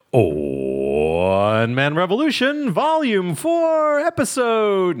One Man Revolution, Volume 4,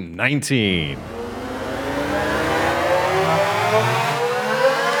 Episode 19.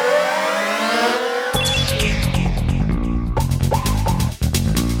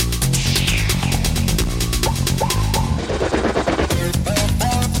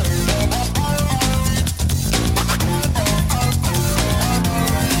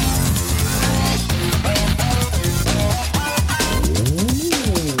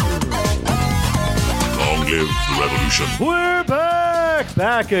 We're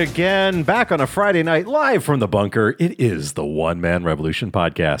back again, back on a Friday night, live from the bunker. It is the One Man Revolution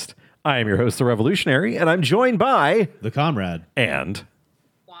podcast. I am your host, The Revolutionary, and I'm joined by... The Comrade. And...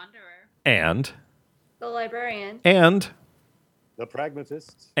 Wanderer. And... The Librarian. And... The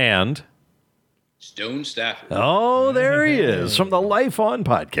Pragmatist. And... Stone Stafford. Oh, there he is, from the Life On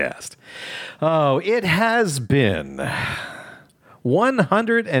podcast. Oh, it has been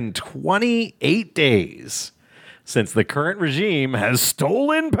 128 days since the current regime has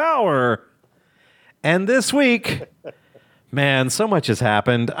stolen power. And this week, man, so much has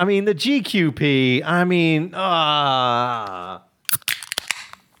happened. I mean, the GQP, I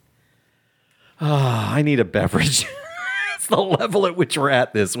need a beverage. It's the level at which we're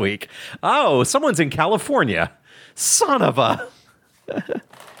at this week. Oh, someone's in California. Son of a...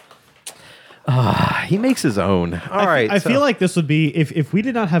 he makes his own. All right. I feel like this would be if we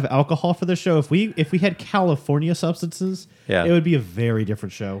did not have alcohol for the show. If we had California substances, Yeah. it would be a very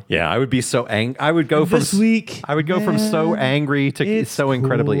different show. Yeah, I would be so angry. I would go from This week, I would go from so angry to it's so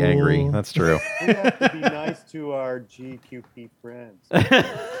incredibly cool. angry. That's true. We have to be nice to our GQP friends.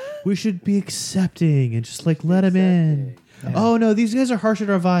 We should be accepting and just like let them in. Accepting. Oh no, these guys are harsh at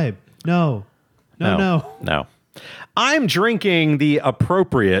our vibe. No. I'm drinking the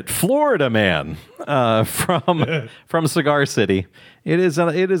appropriate Florida Man from Cigar City. It is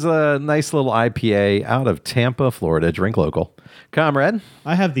a nice little IPA out of Tampa, Florida. Drink local, comrade.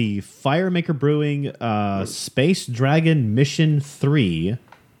 I have the Firemaker Brewing Space Dragon Mission 3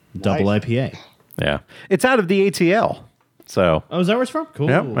 double Nice. IPA. Yeah, it's out of the ATL. So, Oh, is that where it's from? Cool.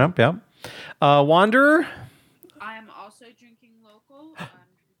 yep. Wanderer. I am also drinking local. I'm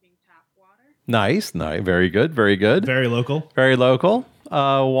drinking tap water. Nice. Very good. Very good. Very local. Very local.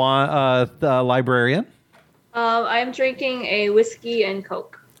 The librarian. I am drinking a whiskey and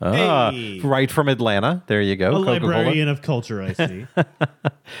Coke. Hey. Right from Atlanta. There you go. A Coca-Cola. librarian of culture, I see.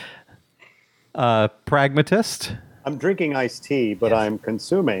 Pragmatist. I'm drinking iced tea, but I'm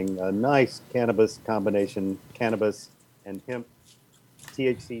consuming a nice cannabis combination, cannabis and hemp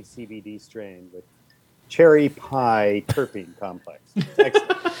THC CBD strain with cherry pie terpene complex. Excellent.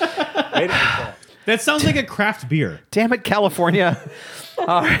 Made it myself. That sounds like a craft beer. Damn it, California.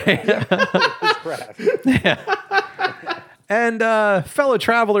 All right. It's craft. And fellow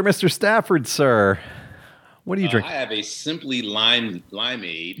traveler, Mr. Stafford, sir. What do you drink? I have a simply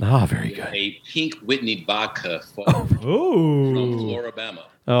limeade. Oh, very with good. A pink Whitney vodka from Ooh. Floribama.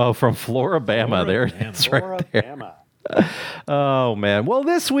 Oh, from Floribama. There it is right there. Floribama. Oh, man. Well,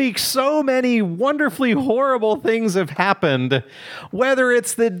 this week, so many wonderfully horrible things have happened. Whether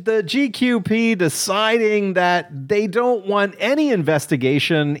it's the GQP deciding that they don't want any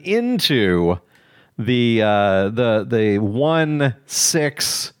investigation into the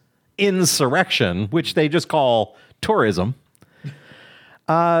 1/6 insurrection, which they just call tourism,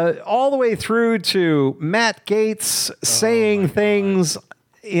 all the way through to Matt Gaetz saying things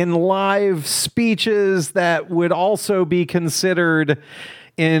in live speeches that would also be considered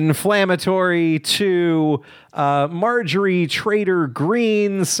inflammatory, to Marjorie Trader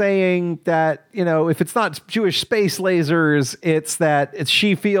Green saying that, if it's not Jewish space lasers, it's that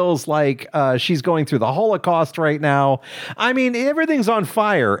she feels like she's going through the Holocaust right now. I mean, everything's on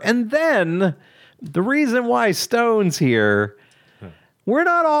fire. And then the reason why Stone's here, we're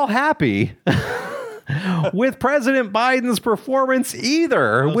not all happy with President Biden's performance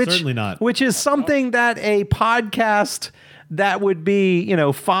either, No, certainly not. which is something that a podcast that would be,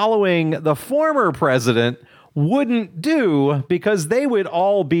 following the former president wouldn't do, because they would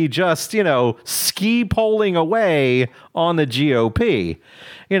all be just, ski polling away on the GOP.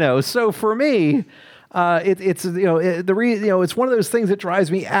 So for me, it's one of those things that drives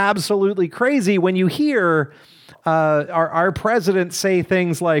me absolutely crazy when you hear our president say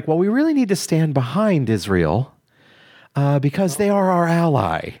things like, well, we really need to stand behind Israel because they are our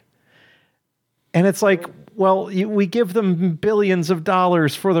ally. And it's like, well, we give them billions of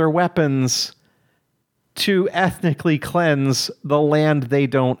dollars for their weapons to ethnically cleanse the land they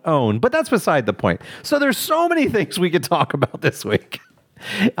don't own. But that's beside the point. So there's so many things we could talk about this week.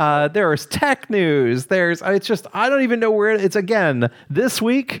 There's tech news. It's just, I don't even know where it's again this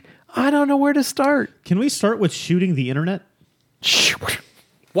week. I don't know where to start. Can we start with shooting the internet?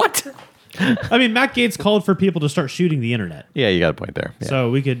 What? I mean, Matt Gaetz called for people to start shooting the internet. Yeah, you got a point there. Yeah.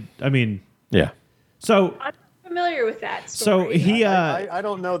 So we could, Yeah. So I'm familiar with that story. so he I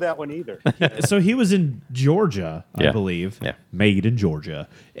don't know that one either. so he was in Georgia, I Yeah. believe. Yeah. Made in Georgia.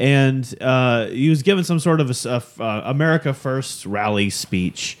 And he was given some sort of America First rally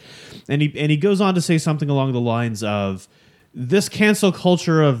speech. And he goes on to say something along the lines of, this cancel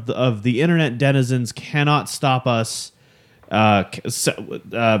culture of the internet denizens cannot stop us.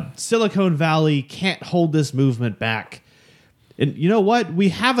 Silicon Valley can't hold this movement back. And you know what? We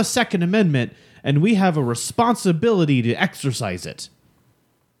have a Second Amendment, and we have a responsibility to exercise it.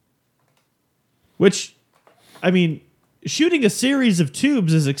 Which, I mean, shooting a series of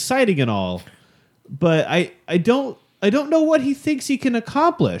tubes is exciting and all, but I don't know what he thinks he can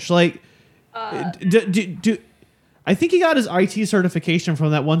accomplish. Like, I think he got his IT certification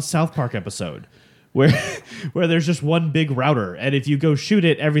from that one South Park episode where there's just one big router, and if you go shoot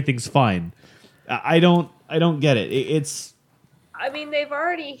it, everything's fine. I don't get it. It's. I mean, they've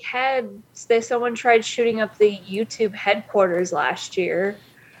already had someone tried shooting up the YouTube headquarters last year.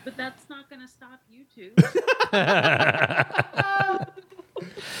 But that's not going to stop YouTube.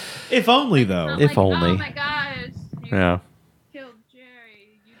 If only, though. Not If like, only. Oh my gosh. You Yeah. killed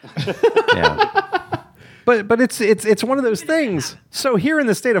Jerry. You Yeah. But it's one of those things. So here in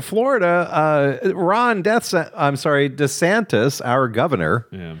the state of Florida, DeSantis, our governor,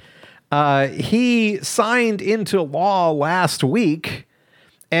 he signed into law last week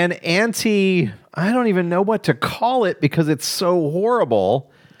an I don't even know what to call it because it's so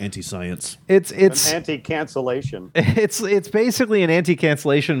horrible. Anti-science. It's An anti-cancellation. it's basically an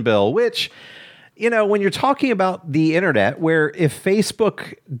anti-cancellation bill, which, you know, when you're talking about the internet, where if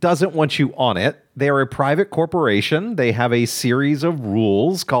Facebook doesn't want you on it, they're a private corporation. They have a series of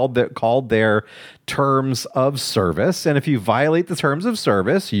rules called their terms of service. And if you violate the terms of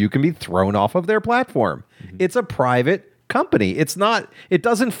service, you can be thrown off of their platform. Mm-hmm. It's a private company. It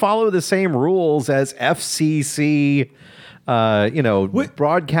doesn't follow the same rules as FCC,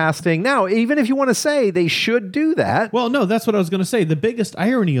 broadcasting. Now, even if you want to say they should do that. Well, no, that's what I was going to say. The biggest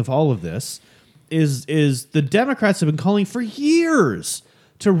irony of all of this is the Democrats have been calling for years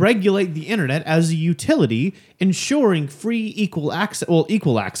to regulate the internet as a utility, ensuring free equal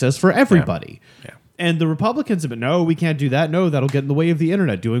access for everybody. Yeah. And the Republicans have been, no, we can't do that. No, that'll get in the way of the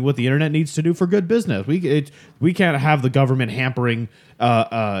internet doing what the internet needs to do for good business. We can't have the government hampering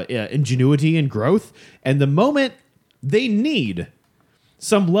ingenuity and growth. And the moment they need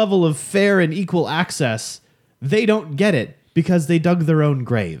some level of fair and equal access, they don't get it because they dug their own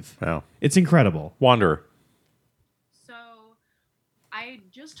grave. Oh. It's incredible. Wanderer. So I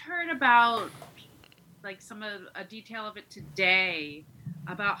just heard about like a detail of it today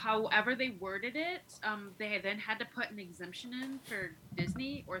about however they worded it. They then had to put an exemption in for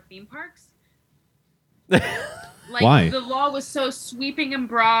Disney or theme parks. Like, why? The law was so sweeping and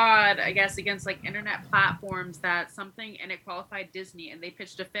broad, I guess, against like internet platforms that and it qualified Disney, and they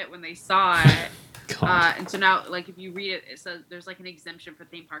pitched a fit when they saw it. And so now, like, if you read it, it says there's like an exemption for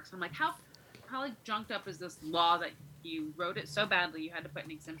theme parks. I'm like, how like junked up is this law that you wrote it so badly you had to put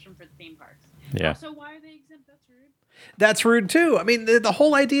an exemption for theme parks? Yeah. So why are they exempt? That's rude. That's rude too. I mean, the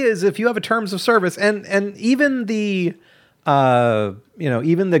whole idea is if you have a terms of service, and even the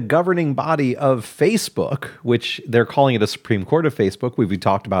even the governing body of Facebook, which they're calling it a Supreme Court of Facebook, we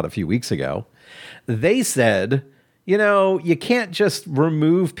talked about a few weeks ago, they said, you can't just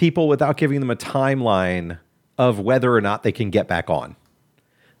remove people without giving them a timeline of whether or not they can get back on.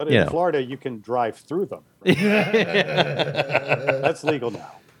 But in Florida, you can drive through them. That's legal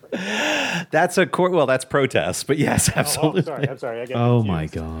now. That's a court. Well, that's protest, but yes, absolutely. I'm sorry. I get Oh confused. my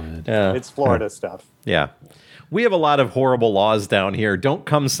God. It's Florida stuff. Yeah. We have a lot of horrible laws down here. Don't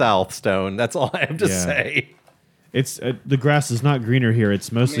come south, Stone. That's all I have to Yeah. say. It's the grass is not greener here.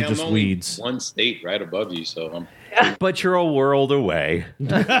 It's mostly I'm just only weeds. one state right above you, so I'm But you're a world away.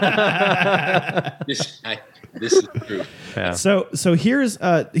 this is true. Yeah. So here's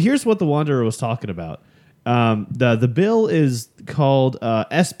what the Wanderer was talking about. The bill is called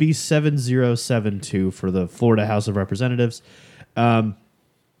SB 7072 for the Florida House of Representatives.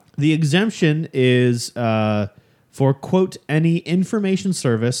 The exemption is for, quote, any information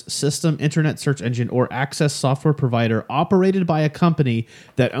service, system, internet search engine, or access software provider operated by a company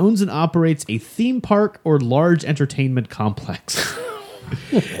that owns and operates a theme park or large entertainment complex.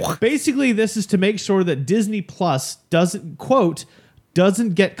 Basically, this is to make sure that Disney Plus doesn't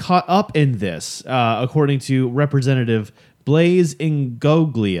get caught up in this, according to Representative Blaise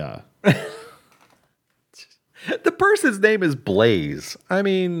Ingoglia. The person's name is Blaze. I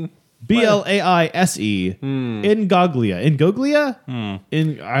mean, Blaise. Ingoglia.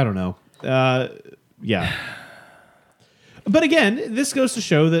 Ingoglia? I don't know. Yeah. But again, this goes to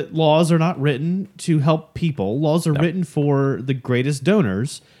show that laws are not written to help people. Laws are written for the greatest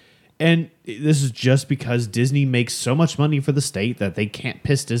donors. And this is just because Disney makes so much money for the state that they can't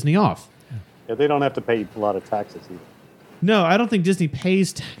piss Disney off. Yeah, they don't have to pay a lot of taxes either. No, I don't think Disney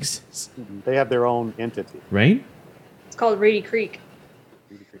pays taxes. They have their own entity. Rain? It's called Reedy Creek.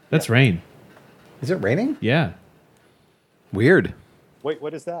 That's rain. is it raining? Yeah. Weird. Wait,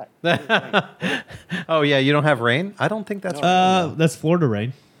 what is that? Oh yeah, you don't have rain? I don't think that's That's Florida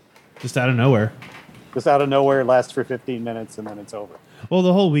rain. Just out of nowhere. Just out of nowhere, lasts for 15 minutes and then it's over. Well,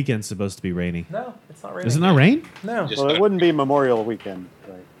 the whole weekend's supposed to be rainy. No, it's not raining. Is it not rain? No. Just Well, it got- wouldn't be Memorial Weekend,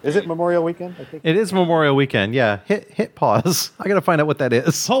 right? Is it Memorial Weekend? I think. It is Memorial Weekend. Yeah. Hit pause. I got to find out what that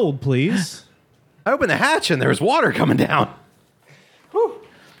is. Hold, please. I opened the hatch and there was water coming down. Whew.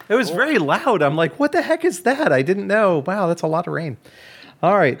 It was very loud. I'm like, what the heck is that? I didn't know. Wow, that's a lot of rain.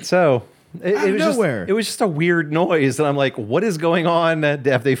 All right, so it Out of was nowhere. it was just a weird noise, and I'm like, what is going on?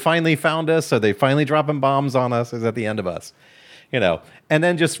 Have they finally found us? Are they finally dropping bombs on us? Is that the end of us? You know, and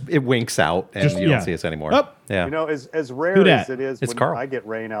then just it winks out, and Just- you yeah. don't see us anymore. Oh. Yeah, You know, as rare Who as dat? it is It's when Carl. I get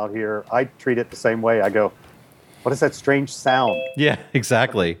rain out here, I treat it the same way. I go, what is that strange sound? yeah,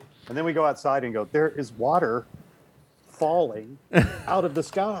 exactly. And then we go outside and go, there is water falling out of the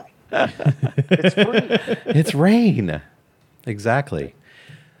sky. It's free. It's rain. Exactly.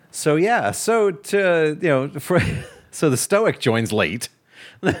 So yeah, so so the Stoic joins late.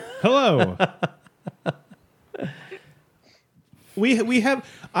 Hello. we have.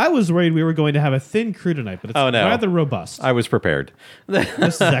 I was worried we were going to have a thin crew tonight, but it's Oh, no. rather robust. I was prepared.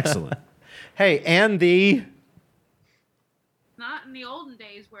 This is excellent. Hey, and the Not in the olden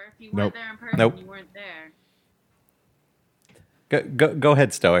days where if you Nope. weren't there in person, Nope. you weren't there. go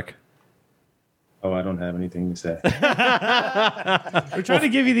ahead, Stoic. Oh, I don't have anything to say. We're trying to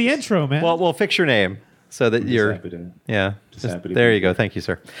give you the intro, man. Well, we'll fix your name so that you're. Happy to- Yeah. Just happy to there be you go. here. Thank you,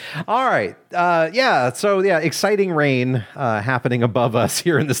 sir. All right. So exciting rain happening above us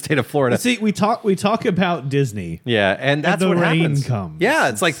here in the state of Florida. See, we talk about Disney. Yeah, and that's the what rain happens. comes. Yeah,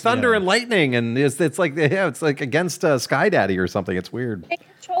 it's like thunder Yeah. and lightning, and it's like against Sky Daddy or something. It's weird. They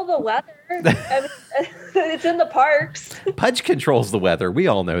control the weather. I mean, it's in the parks. Pudge controls the weather. We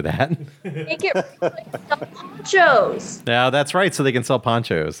all know that. They get like some ponchos. Yeah, that's right. So they can sell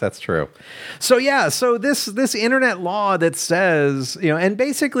ponchos. That's true. So yeah, so this internet law that says, and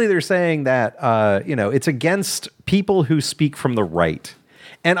basically they're saying that it's against people who speak from the right.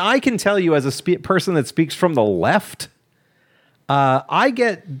 And I can tell you as a person that speaks from the left, I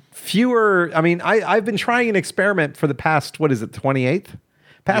get fewer. I mean, I've been trying an experiment for the past 28th?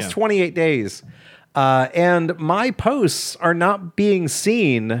 Past Yeah. 28 days. And my posts are not being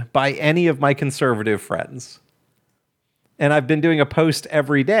seen by any of my conservative friends. And I've been doing a post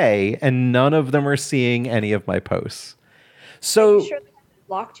every day, and none of them are seeing any of my posts. So, You sure they haven't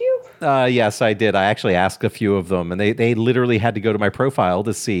blocked you? yes, I did. I actually asked a few of them, and they literally had to go to my profile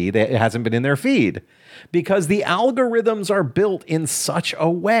to see that it hasn't been in their feed. Because the algorithms are built in such a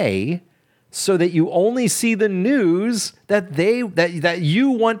way so that you only see the news that you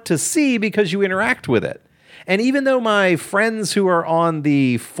want to see because you interact with it. And even though my friends who are on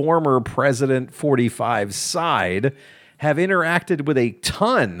the former President 45 side have interacted with a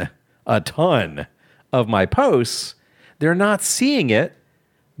ton of my posts, they're not seeing it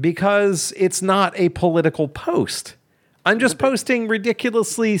because it's not a political post. I'm just posting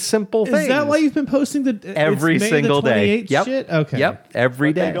ridiculously simple things. Is that why you've been posting every it's May single the day? 28th Yep. shit? Okay. Yep.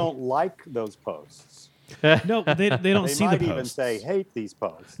 Every But day. they don't like those posts. No, they don't They see might the even posts. say hate these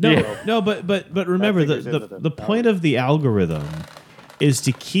posts. No, Yeah. no, but remember figures into the the point of the algorithm is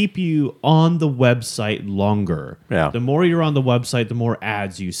to keep you on the website longer. Yeah. The more you're on the website, the more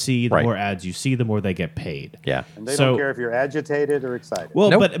ads you see. The Right. more ads you see, the more they get paid. Yeah. And they So- don't care if you're agitated or excited.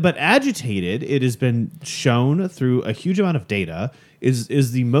 Well, Nope. but agitated, it has been shown through a huge amount of data, is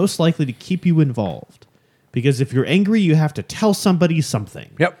the most likely to keep you involved. Because if you're angry, you have to tell somebody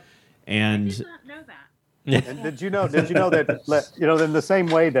something. Yep. I And did not know that. And did you know that in the same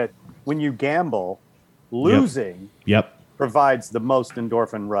way that when you gamble, losing yep. provides the most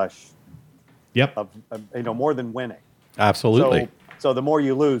endorphin rush Yep. of more than winning. Absolutely. So the more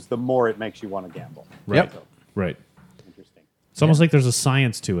you lose, the more it makes you want to gamble. Right. Yep. So, Right. interesting. It's almost like there's a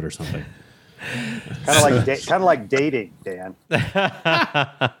science to it or something. Kind of like dating, Dan.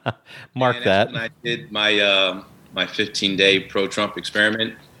 Mark And that. When I did my 15-day pro-Trump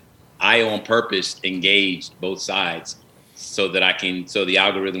experiment, I on purpose engaged both sides. so the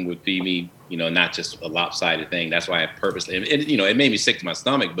algorithm would feed me, not just a lopsided thing. That's why I purposely, and it made me sick to my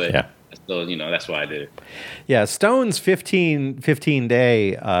stomach, but still, that's why I did it. Yeah, Stone's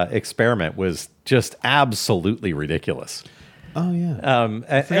 15-day experiment was just absolutely ridiculous. Oh yeah,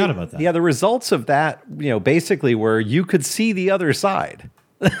 I forgot about that. Yeah, the results of that, basically were you could see the other side,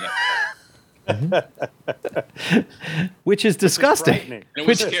 which is disgusting. It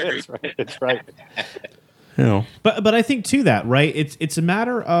was scary. It's right. But I think to that, right? It's a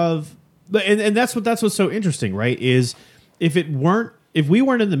matter of, and that's what's so interesting, right? Is if we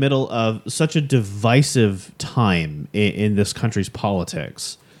weren't in the middle of such a divisive time in this country's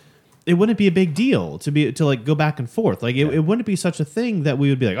politics, it wouldn't be a big deal to like go back and forth. Like it wouldn't be such a thing that we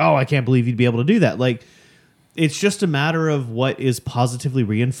would be like, oh, I can't believe you'd be able to do that. Like it's just a matter of what is positively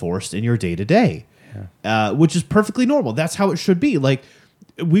reinforced in your day to day, which is perfectly normal. That's how it should be. Like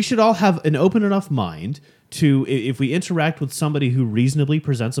we should all have an open enough mind to, if we interact with somebody who reasonably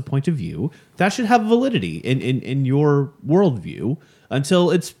presents a point of view, that should have validity in your worldview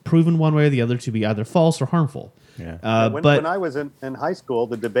until it's proven one way or the other to be either false or harmful. Yeah. When I was in high school,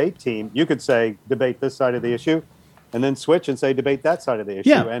 the debate team, you could say debate this side of the issue, and then switch and say debate that side of the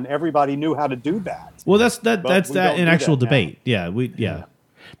issue, and everybody knew how to do that. Well, that's that in actual debate. Now.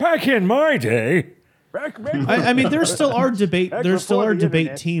 Back in my day. I mean, there still are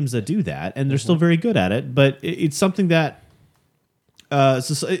debate teams that do that, and they're still very good at it. But it's something that,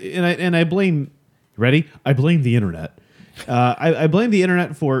 I blame. Ready? I blame the internet. I blame the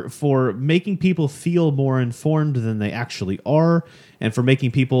internet for making people feel more informed than they actually are, and for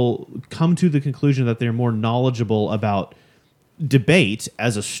making people come to the conclusion that they're more knowledgeable about debate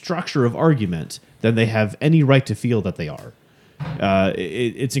as a structure of argument than they have any right to feel that they are.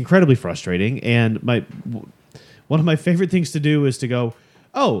 It's incredibly frustrating, and one of my favorite things to do is to go,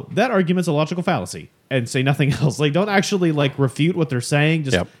 oh, that argument's a logical fallacy, and say nothing else. Like, don't actually refute what they're saying.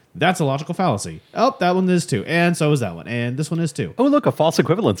 Just that's a logical fallacy. Oh, that one is too, and so is that one, and this one is too. Oh, look, a false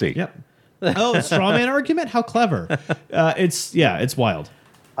equivalency. Yep. Oh, a straw man argument? How clever! It's wild.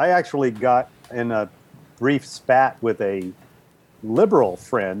 I actually got in a brief spat with a liberal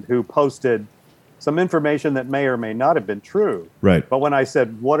friend who posted some information that may or may not have been true. Right. But when I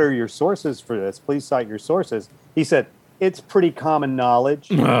said, what are your sources for this? Please cite your sources. He said, it's pretty common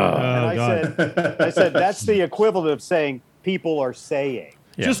knowledge. And I said, that's the equivalent of saying people are saying.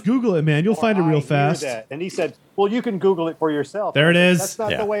 Yeah. Just Google it, man. You'll find it real fast. And he said, well, you can Google it for yourself. There it is. That's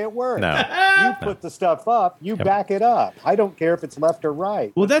not the way it works. No. You put the stuff up. You back it up. I don't care if it's left or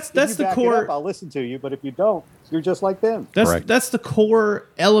right. Well, that's if you the back core. It up, I'll listen to you. But if you don't, you're just like them. That's the core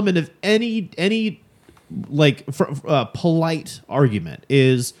element of any polite argument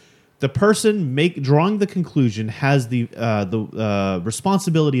is the person drawing the conclusion has the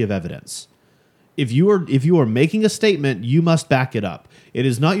responsibility of evidence. If you are making a statement, you must back it up. It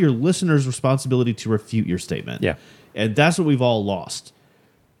is not your listener's responsibility to refute your statement. Yeah. And that's what we've all lost.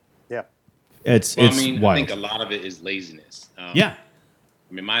 Yeah. It's wild. I think a lot of it is laziness. Yeah.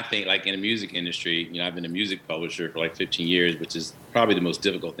 I mean, my thing, like in the music industry, I've been a music publisher for 15 years, which is probably the most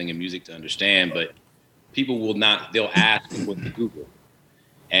difficult thing in music to understand. But people they'll ask what to Google.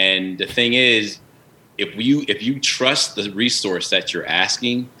 And the thing is, if you trust the resource that you're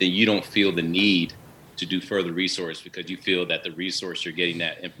asking, then you don't feel the need to do further research because you feel that the resource you're getting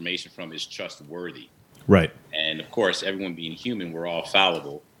that information from is trustworthy. Right. And of course, everyone being human, we're all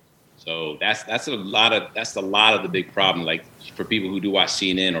fallible. So that's a lot of the big problem. Like for people who do watch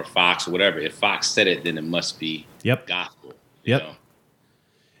CNN or Fox or whatever, if Fox said it, then it must be gospel. You know?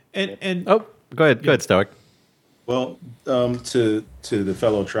 And go ahead, Stoic. Well, to the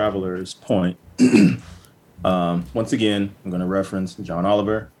fellow traveler's point, once again, I'm going to reference John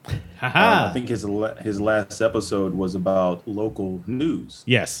Oliver. I think his last episode was about local news.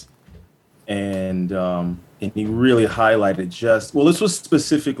 Yes. And he really highlighted this was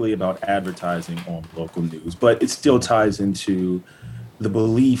specifically about advertising on local news, but it still ties into the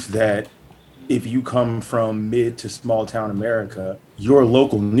belief that if you come from mid to small town America, your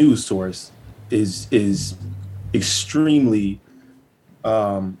local news source is extremely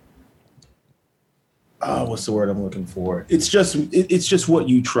what's the word I'm looking for? It's just what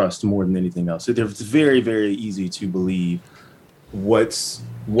you trust more than anything else. It's very, very easy to believe what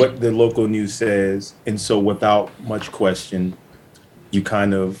the local news says, and so without much question, you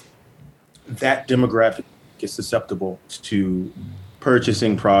that demographic is susceptible to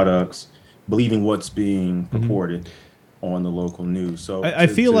purchasing products, believing what's being purported on the local news. So I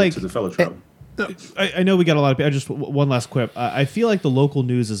feel like to the fellow traveler. I know we got a lot of. One last quip. I feel like the local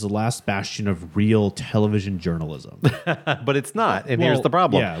news is the last bastion of real television journalism, but it's not. And here's the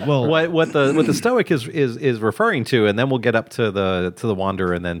problem. Yeah. Well, what the Stoic is referring to, and then we'll get up to the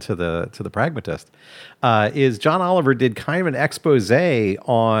Wanderer and then to the Pragmatist. Is John Oliver did kind of an expose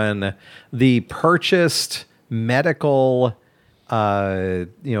on the purchased medical. It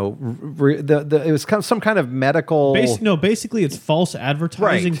was some kind of medical. Basically, it's false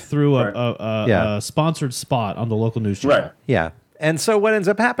advertising Right. through Yeah. a sponsored spot on the local news channel. Right. Yeah. And so what ends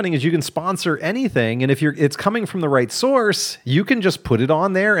up happening is you can sponsor anything, and if it's coming from the right source, you can just put it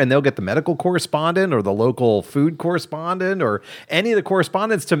on there, and they'll get the medical correspondent or the local food correspondent or any of the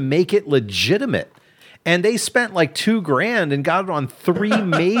correspondents to make it legitimate. And they spent like $2,000 and got it on 3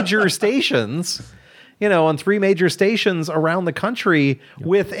 major stations. On 3 major stations around the country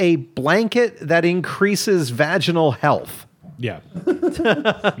with a blanket that increases vaginal health. Yeah.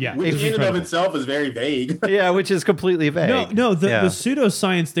 Yeah. Which in and of itself is very vague. Yeah, which is completely vague. No, the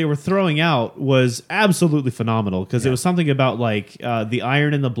pseudoscience they were throwing out was absolutely phenomenal because it was something about like the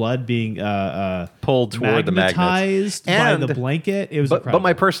iron in the blood being pulled toward the magnets magnetized by the blanket. It was incredible. But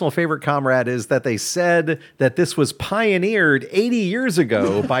my personal favorite, comrade, is that they said that this was pioneered 80 years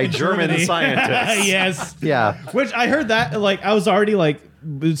ago by German scientists. Yes. Yeah. Which I heard that, like, I was already like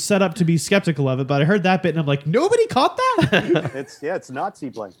set up to be skeptical of it, but I heard that bit and I'm like, nobody caught that? It's Nazi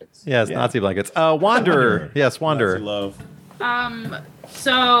blankets. Yes, Nazi blankets. Wanderer. Yes, Wanderer. Nazi love.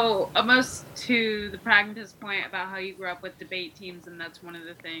 So almost to the Pragmatist point about how you grew up with debate teams, and that's one of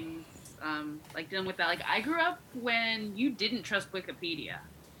the things, like dealing with that. Like I grew up when you didn't trust Wikipedia.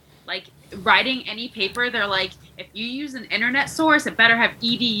 Like writing any paper, they're like, if you use an internet source, it better have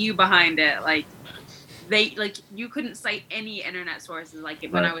edu behind it. Like you couldn't cite any internet sources. Like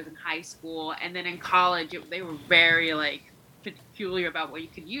when I was in high school, and then in college, they were very like peculiar about what you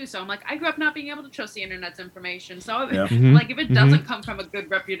could use. So I'm like, I grew up not being able to trust the internet's information. So like if it doesn't come from a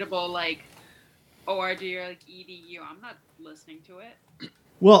good reputable like ORG or like edu, I'm not listening to it.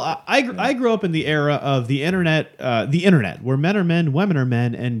 Well, I grew up in the era of the internet, where men are men, women are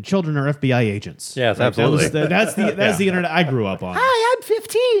men, and children are FBI agents. Yes, absolutely. That's the internet I grew up on. Hi, I'm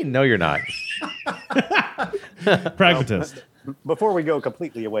 15. No, you're not. Pragmatist. Before we go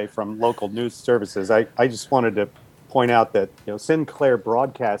completely away from local news services, I just wanted to point out that Sinclair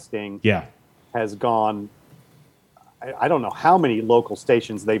Broadcasting has gone. I don't know how many local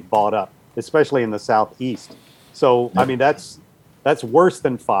stations they've bought up, especially in the Southeast. So I mean that's worse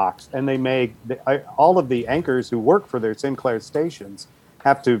than Fox, and all of the anchors who work for their Sinclair stations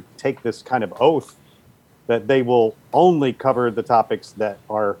have to take this kind of oath that they will only cover the topics that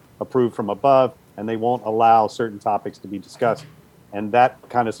are approved from above, and they won't allow certain topics to be discussed. And that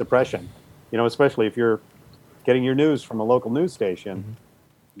kind of suppression, especially if you're getting your news from a local news station,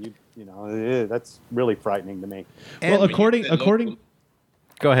 that's really frightening to me. Well, according.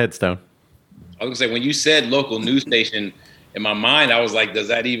 Go ahead, Stone. I was gonna say, when you said local news station, in my mind, I was like, does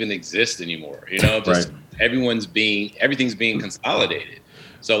that even exist anymore? Everything's being consolidated.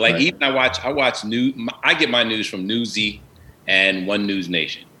 So like even I watch news. I get my news from Newsy and One News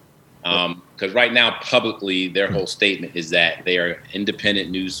Nation. Because right now, publicly, their whole statement is that they are independent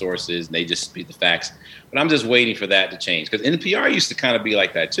news sources and they just speak the facts. But I'm just waiting for that to change. Because NPR used to kind of be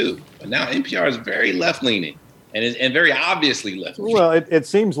like that too. But now NPR is very left-leaning and very obviously left-leaning. Well, it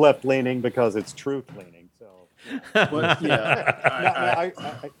seems left-leaning because it's truth-leaning. But, I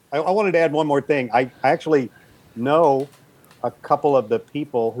wanted to add one more thing. I actually know a couple of the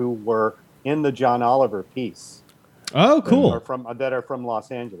people who were in the John Oliver piece. Oh, cool. That are from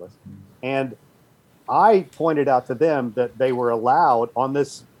Los Angeles. And I pointed out to them that they were allowed on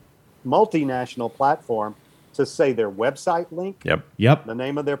this multinational platform to say their website link, Yep. the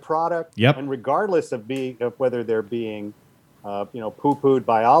name of their product, Yep. and regardless of whether they're being poo-pooed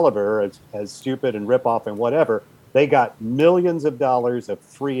by Oliver as stupid and rip-off and whatever, they got millions of dollars of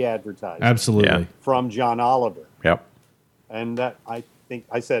free advertising. Absolutely. From John Oliver. Yep. And that I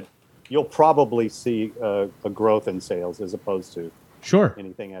said, you'll probably see a growth in sales as opposed to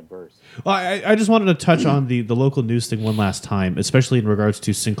anything adverse. Well, I just wanted to touch on the local news thing one last time, especially in regards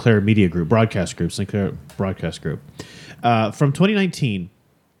to Sinclair Media Group, Sinclair Broadcast Group. From 2019,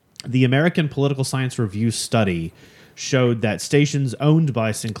 the American Political Science Review study showed that stations owned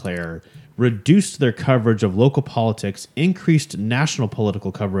by Sinclair reduced their coverage of local politics, increased national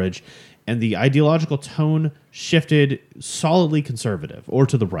political coverage, and the ideological tone shifted solidly conservative or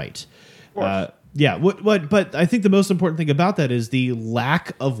to the right. But I think the most important thing about that is the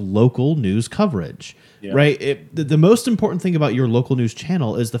lack of local news coverage, right? The most important thing about your local news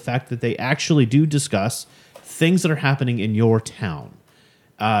channel is the fact that they actually do discuss things that are happening in your town.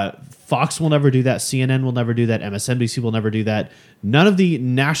 Fox will never do that. CNN will never do that. MSNBC will never do that. None of the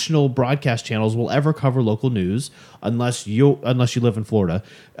national broadcast channels will ever cover local news unless you live in Florida.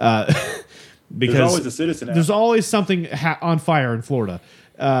 Because There's always a citizen app. There's always something on fire in Florida.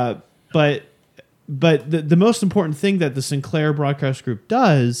 But the most important thing that the Sinclair Broadcast Group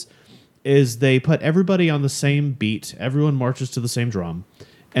does is they put everybody on the same beat. Everyone marches to the same drum,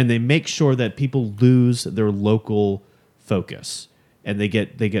 and they make sure that people lose their local focus, and they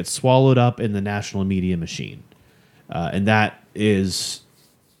get swallowed up in the national media machine, and that is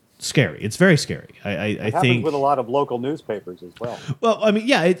scary. It's very scary. I happens think with a lot of local newspapers as well. Well, I mean,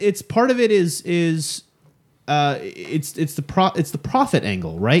 yeah, it's part of it is it's the profit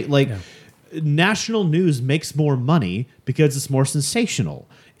angle, right? Like national news makes more money because it's more sensational.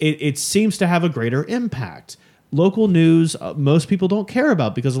 It seems to have a greater impact. Local news, most people don't care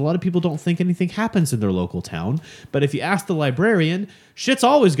about because a lot of people don't think anything happens in their local town. But if you ask the librarian, shit's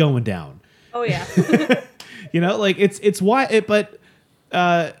always going down. Oh yeah. Like it's why it. But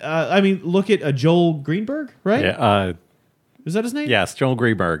I mean, look at Joel Greenberg, right? Yeah. Is that his name? Yes, Joel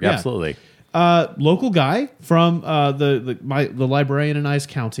Greenberg. Yeah. Absolutely. Local guy from the librarian in Ice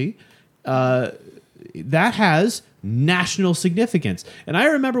County. That has national significance. And I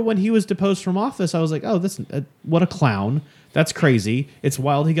remember when he was deposed from office, I was like, oh, this what a clown. That's crazy. It's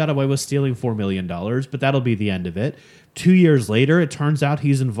wild he got away with stealing $4 million, but that'll be the end of it. 2 years later, it turns out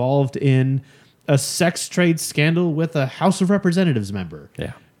he's involved in a sex trade scandal with a House of Representatives member.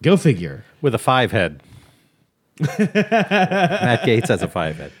 Yeah. Go figure. With a 5-head. Matt Gaetz has a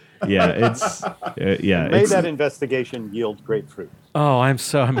 5-head. Yeah, it's May that investigation yield great fruit. Oh, I'm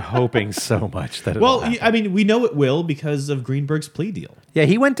hoping so much that it well, will happen. I mean, we know it will because of Greenberg's plea deal. Yeah,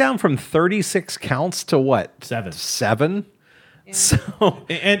 he went down from 36 counts to what? 7. 7? Yeah. So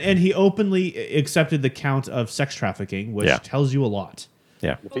And he openly accepted the count of sex trafficking, which tells you a lot.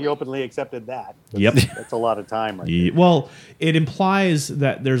 yeah. If he openly accepted that, Yep. that's a lot of time right there. Well, it implies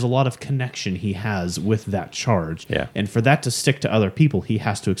that there's a lot of connection he has with that charge. Yeah. And for that to stick to other people, he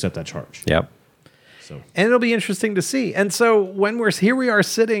has to accept that charge. Yep. So And it'll be interesting to see. And so when we are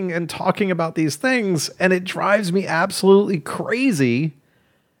sitting and talking about these things, and it drives me absolutely crazy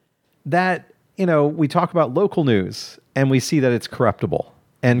that, we talk about local news and we see that it's corruptible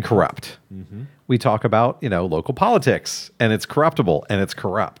and corrupt. Mm-hmm. We talk about, local politics and it's corruptible and it's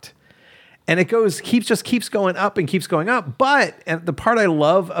corrupt. And it keeps going up and keeps going up. But and the part I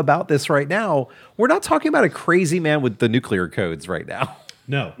love about this right now, we're not talking about a crazy man with the nuclear codes right now.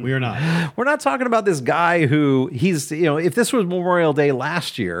 no, we are not. We're not talking about this guy who if this was Memorial Day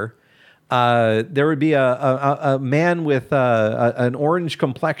last year, there would be a man with an orange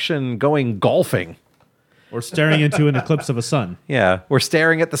complexion going golfing. Or staring into an eclipse of a sun. Yeah, we're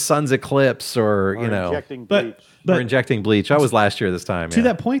staring at the sun's eclipse, or Injecting bleach. But or injecting bleach. That was last year this time. to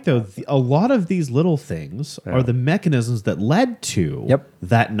that point, though, a lot of these little things are the mechanisms that led to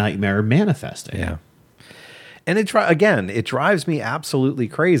that nightmare manifesting. Yeah. And it drives me absolutely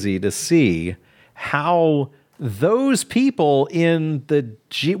crazy to see how those people in the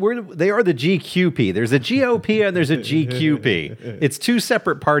they are the GQP. There's a GOP and there's a GQP. It's two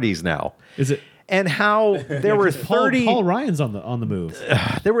separate parties now. Is it? And how there were 30 Paul Ryan's on the move.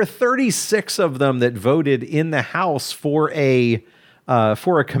 There were 36 of them that voted in the House for a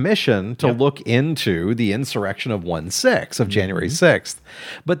commission to look into the insurrection of 1/6 of January 6th.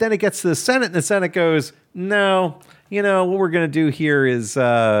 But then it gets to the Senate, and the Senate goes, no, what we're going to do here is,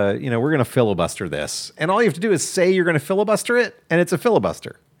 we're going to filibuster this. And all you have to do is say you're going to filibuster it, and it's a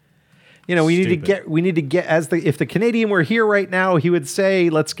filibuster. We need to get if the Canadian were here right now, he would say,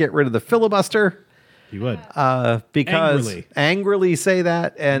 let's get rid of the filibuster. He would. Because angrily say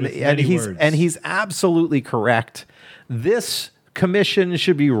that. And he's absolutely correct. This commission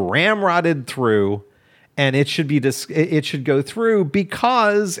should be ramrodded through, and it should go through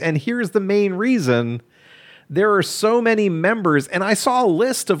because, and here's the main reason, there are so many members, and I saw a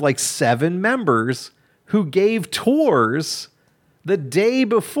list of like 7 members who gave tours the day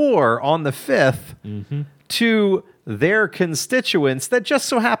before on the 5th to their constituents that just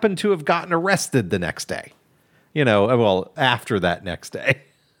so happened to have gotten arrested the next day. After that next day.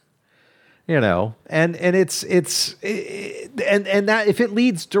 And it's that if it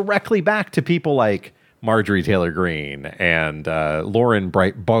leads directly back to people like Marjorie Taylor Greene and Lauren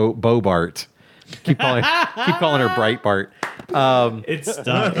Boebert. Keep calling her Breitbart. It's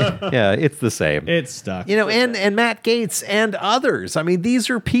stuck. Yeah, it's the same. It's stuck. And Matt Gaetz and others. I mean, these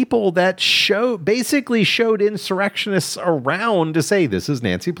are people that basically showed insurrectionists around to say, this is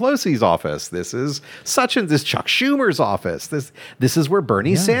Nancy Pelosi's office. This is this Chuck Schumer's office. This is where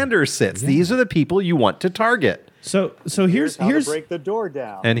Bernie Sanders sits. These are the people you want to target. So here's how to break the door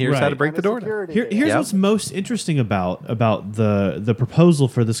down. And here's how to Right. break the door down. Security here's data. Yep. what's most interesting about the proposal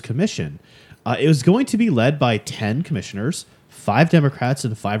for this commission. It was going to be led by 10 commissioners, 5 Democrats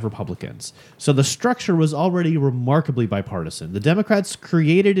and 5 Republicans. So the structure was already remarkably bipartisan. The Democrats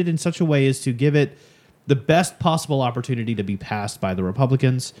created it in such a way as to give it the best possible opportunity to be passed by the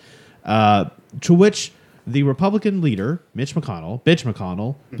Republicans, to which the Republican leader, Mitch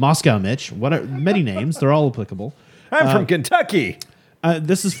McConnell, Moscow Mitch, many names, they're all applicable. I'm from Kentucky.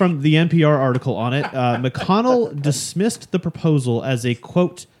 This is from the NPR article on it. McConnell dismissed the proposal as a,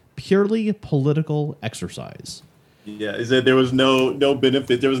 quote, purely political exercise. Yeah, is that there was no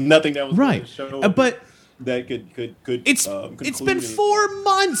benefit. There was nothing that was going Right. to show But that could it's conclude been 4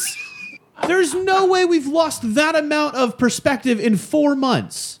 months. There's no way we've lost that amount of perspective in 4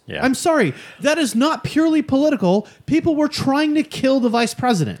 months. Yeah. I'm sorry. That is not purely political. People were trying to kill the vice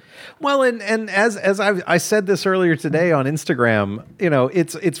president. Well, and as I said this earlier today on Instagram,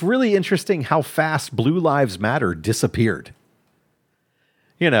 it's really interesting how fast Blue Lives Matter disappeared.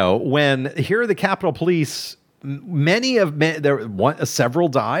 When here are the Capitol Police, several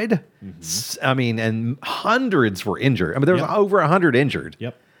died. I mean, and hundreds were injured. I mean, there was Yep. over 100 injured.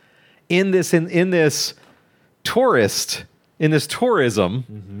 Yep. In this tourism,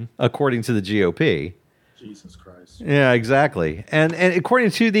 according to the GOP. Jesus Christ. Yeah, exactly. And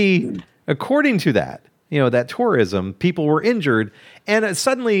according to that, that tourism, people were injured, and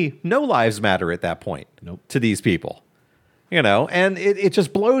suddenly no lives matter at that point. Nope. To these people. And it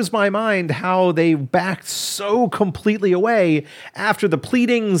just blows my mind how they backed so completely away after the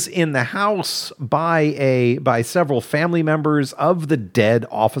pleadings in the House by several family members of the dead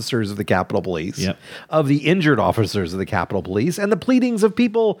officers of the Capitol Police, Yep. of the injured officers of the Capitol Police, and the pleadings of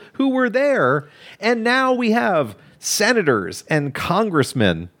people who were there. And now we have senators and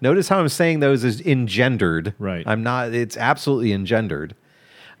congressmen. Notice how I'm saying those as engendered. Right. I'm not, it's absolutely engendered.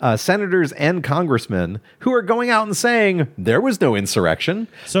 Senators and congressmen who are going out and saying there was no insurrection,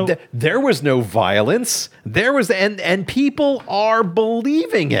 So- there was no violence, and people are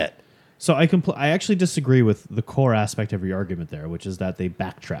believing it. So I actually disagree with the core aspect of your argument there, which is that they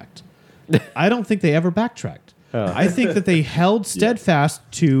backtracked. I don't think they ever backtracked. I think that they held steadfast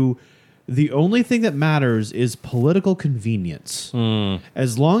to the only thing that matters is political convenience.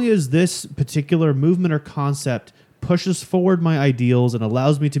 As long as this particular movement or concept pushes forward my ideals and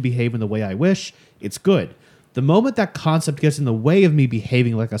allows me to behave in the way I wish, it's good. The moment that concept gets in the way of me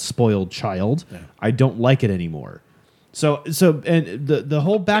behaving like a spoiled child, I don't like it anymore. So and the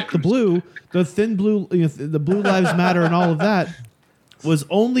whole back the blue, the thin blue, the Blue Lives Matter and all of that was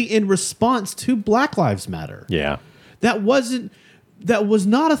only in response to Black Lives Matter. Yeah. That was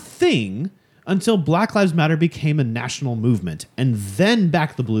not a thing until Black Lives Matter became a national movement, and then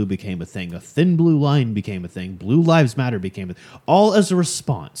Back the Blue became a thing. A thin blue line became a thing. Blue Lives Matter became all as a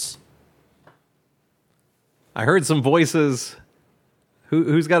response. I heard some voices.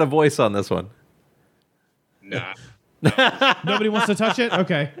 Who's got a voice on this one? Nah. Nobody wants to touch it?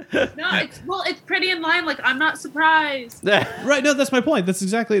 Okay. No, it's pretty in line. Like, I'm not surprised. Right, no, that's my point. That's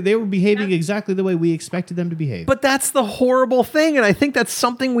exactly, they were behaving exactly the way we expected them to behave. But that's the horrible thing, and I think that's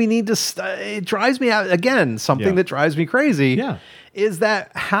something we need to. It drives me out again. Something Yeah. that drives me crazy. Yeah. Is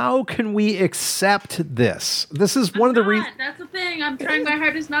that how can we accept this? This is one of the reasons. That's the thing. I'm trying my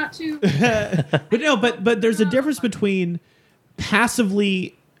hardest not to. But there's a difference between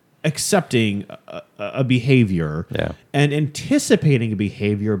passively accepting a behavior and anticipating a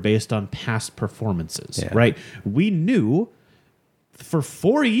behavior based on past performances, right? We knew for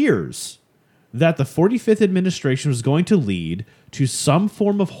 4 years that the 45th administration was going to lead to some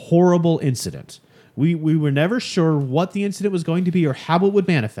form of horrible incident. We were never sure what the incident was going to be or how it would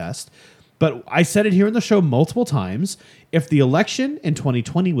manifest. But I said it here in the show multiple times. If the election in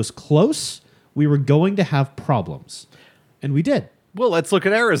 2020 was close, we were going to have problems. And we did. Well, let's look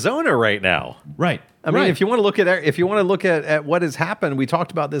at Arizona right now. Right. I mean, if you want to look at what has happened, we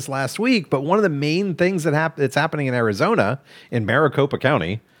talked about this last week. But one of the main things that's happening in Arizona, in Maricopa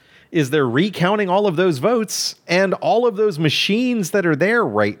County, is they're recounting all of those votes, and all of those machines that are there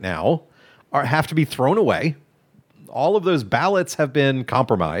right now have to be thrown away. All of those ballots have been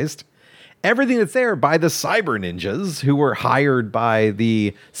compromised. Everything that's there by the cyber ninjas who were hired by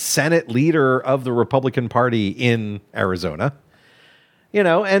the Senate leader of the Republican Party in Arizona.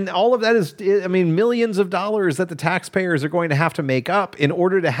 And all of that is, I mean, millions of dollars that the taxpayers are going to have to make up in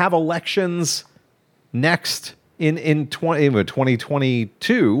order to have elections next in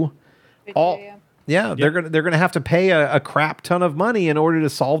 2022. They're going to have to pay a crap ton of money in order to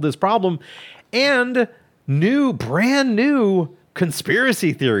solve this problem. And brand new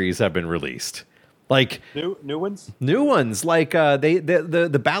conspiracy theories have been released. Like New ones? new ones, like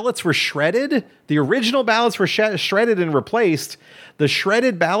the ballots were shredded. The original ballots were shredded and replaced. The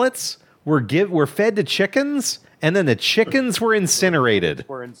shredded ballots were fed to chickens, and then the chickens were incinerated.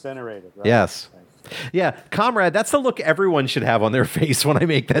 Were incinerated, right? Yes. Yeah, comrade, that's the look everyone should have on their face when I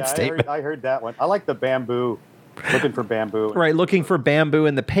make that Yeah, statement. I heard that one. I like the bamboo. Looking for bamboo. Right, looking for bamboo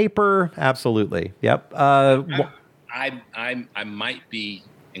in the paper. Absolutely. Yep. I might be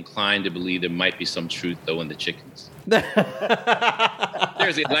inclined to believe there might be some truth though in the chickens.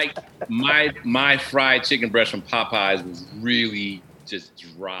 Seriously, like my fried chicken breast from Popeyes was really just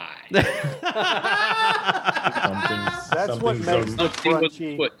dry. That's what makes the Something was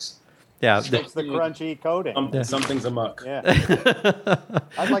crunchy. put. Yeah. It's the crunchy coating. Something's amok. Yeah.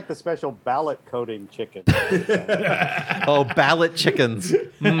 I like the special ballot coating chicken. Oh, ballot chickens.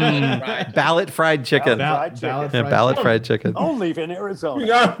 Ballot fried chicken. Ballot fried chicken. Yeah, ballot fried chicken. Only in We Arizona.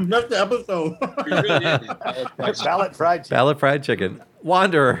 got next episode. It really is. Ballot fried chicken. Ballot fried chicken.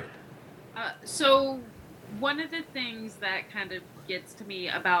 Wanderer. So one of the things that kind of gets to me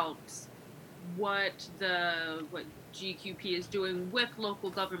about what GQP is doing with local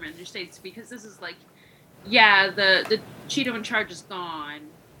government in your states, because this is like, yeah, the Cheeto in charge is gone.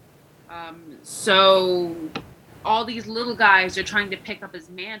 So all these little guys are trying to pick up his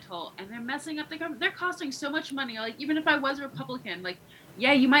mantle, and they're messing up the government. They're costing so much money. Like, even if I was a Republican, like,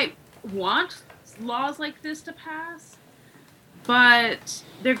 yeah, you might want laws like this to pass, but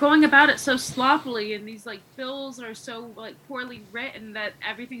they're going about it so sloppily, and these like bills are so like poorly written that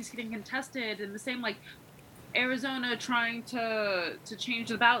everything's getting contested. And the same like Arizona trying to change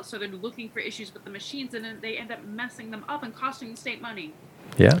the ballot, so they're looking for issues with the machines, and then they end up messing them up and costing the state money.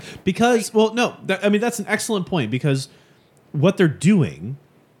 Yeah. Because, well, no, I mean, that's an excellent point, because what they're doing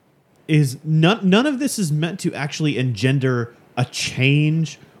is none of this is meant to actually engender a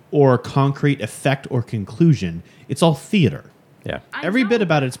change or concrete effect or conclusion. It's all theater. Yeah. Every bit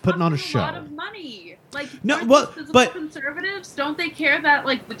about it's putting on a costing a lot show. of money. Like, No, aren't well, these physical but- conservatives, don't they care that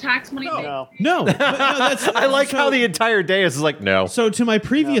like the tax money? No. No, but no, that's, I like so- how the entire day is like, no. So to my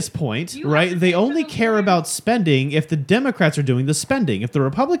previous point, You have right, to they pay for only the care lawyers. about spending if the Democrats are doing the spending. If the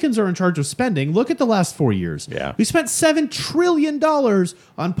Republicans are in charge of spending, look at the last 4 years. Yeah. We spent $7 trillion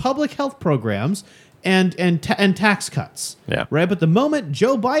on public health programs and tax cuts. Yeah. Right? But the moment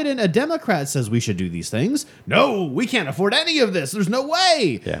Joe Biden, a Democrat, says we should do these things, no, we can't afford any of this. There's no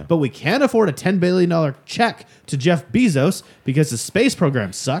way. Yeah. But we can afford a $10 billion check to Jeff Bezos because his space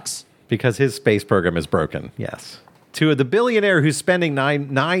program sucks. Because his space program is broken. Yes. To the billionaire who's spending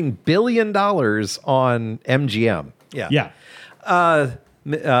 $9 billion on MGM. Yeah.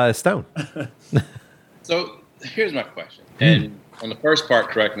 Yeah. Stone. So here's my question. And on the first part,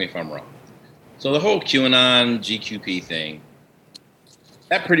 correct me if I'm wrong. So the whole QAnon GQP thing,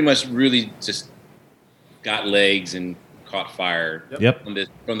 that pretty much really just got legs and caught fire Yep.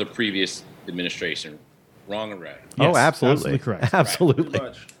 from the previous administration. Wrong or right? Oh, Yes, absolutely. absolutely correct. Absolutely. Pretty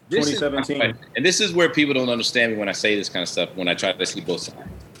much. This is my 2017. question. And this is where people don't understand me when I say this kind of stuff, when I try to see both sides.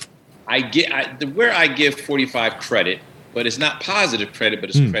 I give 45 credit, but it's not positive credit,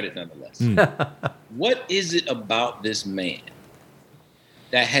 but it's credit nonetheless. What is it about this man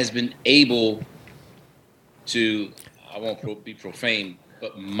that has been able to, I won't be profane,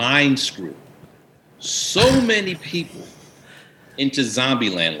 but mind screw so many people into zombie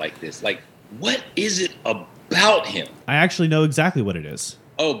land like this? Like, what is it about him? I actually know exactly what it is.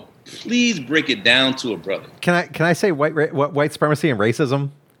 Oh, please break it down to a brother. Can I say white supremacy and racism?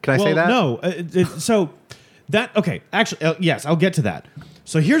 Can I say that? No. So that, okay, actually, yes, I'll get to that.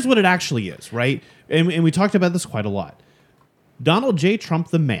 So here's what it actually is, right? And we talked about this quite a lot. Donald J. Trump,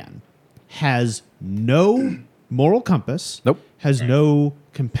 the man, has no moral compass. Nope. Has no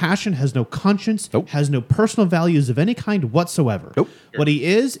compassion, has no conscience, Nope. has no personal values of any kind whatsoever. Nope. What he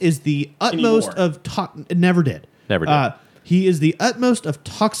is the utmost Anymore. of never did. Never did. He is the utmost of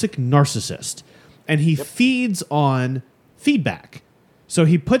toxic narcissist, and he feeds on feedback. So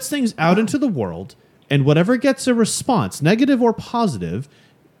he puts things out into the world, and whatever gets a response, negative or positive,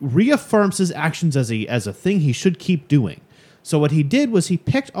 reaffirms his actions as a thing he should keep doing. So what he did was he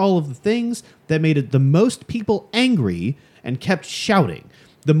picked all of the things that made it the most people angry and kept shouting.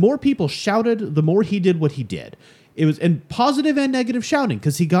 The more people shouted, the more he did what he did. It was in positive and negative shouting,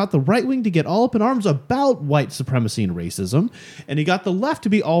 because he got the right wing to get all up in arms about white supremacy and racism, and he got the left to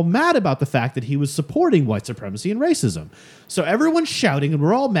be all mad about the fact that he was supporting white supremacy and racism. So everyone's shouting, and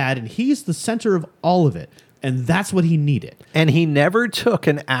we're all mad, and he's the center of all of it, and that's what he needed. And he never took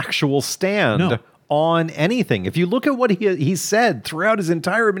an actual stand No. on anything. If you look at what he said throughout his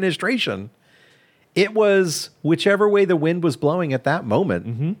entire administration, It was whichever way the wind was blowing at that moment.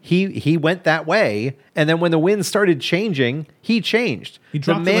 Mm-hmm. He went that way, and then when the wind started changing, he changed. He The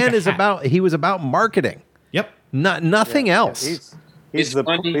dropped it man like a is hat. he was about marketing, Yep. nothing else. He's It's the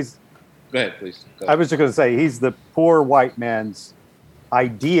funny. he's, Go ahead, please. Go I was just going to say he's the poor white man's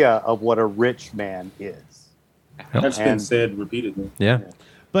idea of what a rich man is. That's been And- said repeatedly. Yeah.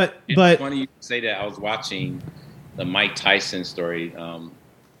 But It's funny you say that. I was watching the Mike Tyson story,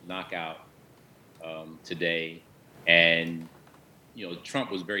 knockout, today, and Trump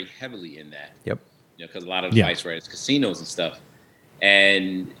was very heavily in that. Yep. Because a lot of the fights were at casinos and stuff.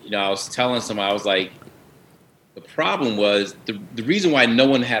 And I was telling someone, I was like, the problem was the reason why no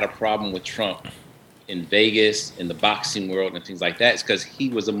one had a problem with Trump in Vegas, in the boxing world, and things like that is because he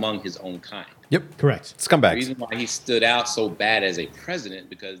was among his own kind. Yep. correct. The Scumbags. reason why he stood out so bad as a president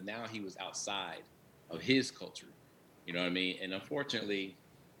because now he was outside of his culture. You know what I mean? And unfortunately,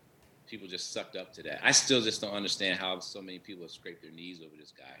 people just sucked up to that. I still just don't understand how so many people have scraped their knees over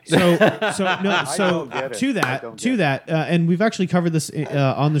this guy. don't get it. To I that, don't to get that, and we've actually covered this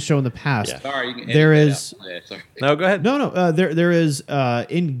on the show in the past. Sorry, you can edit There that is- out. Yeah, sorry. No, go ahead. No, there is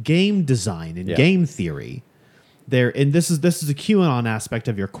in game design, in Yeah. game theory, and this is a QAnon aspect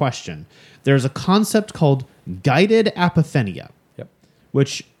of your question. There's a concept called guided apophenia, Yep.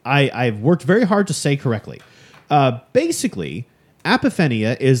 which I've worked very hard to say correctly. Basically,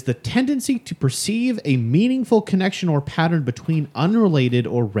 apophenia is the tendency to perceive a meaningful connection or pattern between unrelated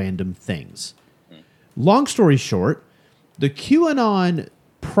or random things. Long story short, the QAnon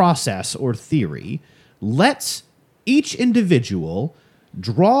process or theory lets each individual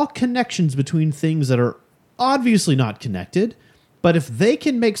draw connections between things that are obviously not connected, but if they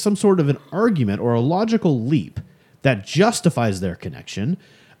can make some sort of an argument or a logical leap that justifies their connection,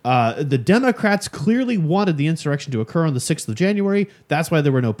 the Democrats clearly wanted the insurrection to occur on the 6th of January. That's why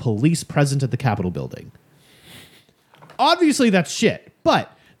there were no police present at the Capitol building. Obviously, that's shit,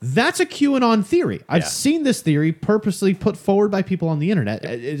 but that's a QAnon theory. I've seen this theory purposely put forward by people on the internet.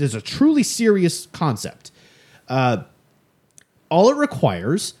 It is a truly serious concept. All it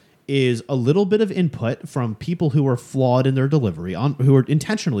requires is a little bit of input from people who are flawed in their delivery, who are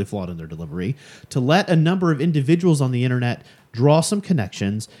intentionally flawed in their delivery, to let a number of individuals on the internet draw some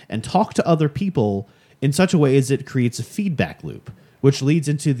connections and talk to other people in such a way as it creates a feedback loop, which leads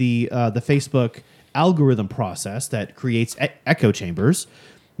into the Facebook algorithm process that creates echo chambers,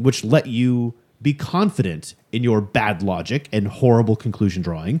 which let you be confident in your bad logic and horrible conclusion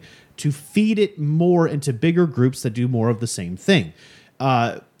drawing to feed it more into bigger groups that do more of the same thing.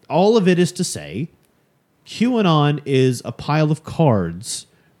 All of it is to say, QAnon is a pile of cards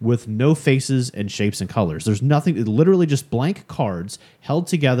with no faces and shapes and colors. There's nothing, literally just blank cards held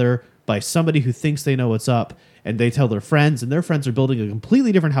together by somebody who thinks they know what's up, and they tell their friends, and their friends are building a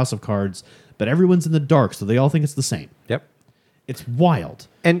completely different house of cards, but everyone's in the dark, so they all think it's the same. Yep. It's wild.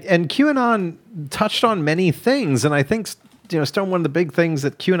 And QAnon touched on many things, and I think Stone, one of the big things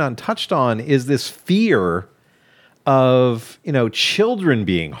that QAnon touched on is this fear of children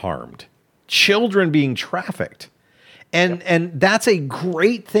being harmed, children being trafficked, and that's a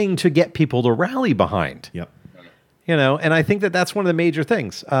great thing to get people to rally behind. Yep. And I think that's one of the major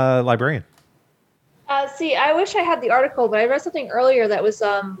things. Librarian. See, I wish I had the article, but I read something earlier that was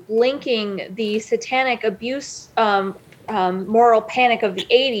linking the satanic abuse moral panic of the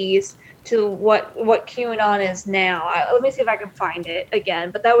 80s to what QAnon is now. Let me see if I can find it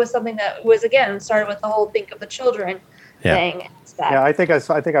again. But that was something that was, again, started with the whole think of the children thing. Yeah, I think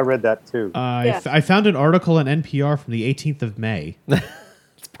I read that too. I found an article on NPR from the 18th of May.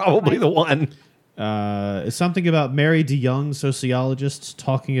 It's probably the one. It's something about Mary DeYoung, sociologist,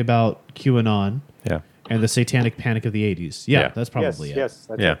 talking about QAnon and the satanic panic of the 80s. Yeah, that's probably it. Yes,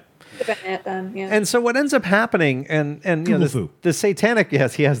 that's Yeah. it. Then, yeah. And so what ends up happening, and Google foo. the satanic,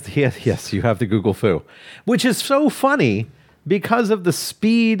 yes, yes, you have the Google foo, which is so funny because of the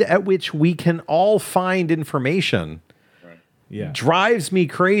speed at which we can all find information. Yeah. Drives me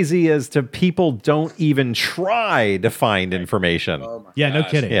crazy as to people don't even try to find information. Oh my Yeah, no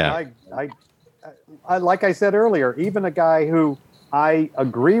gosh. kidding. Yeah. I like I said earlier, even a guy who I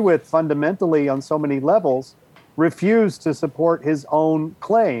agree with fundamentally on so many levels refused to support his own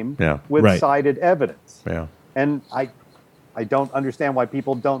claim with Right. cited evidence. Yeah. And I don't understand why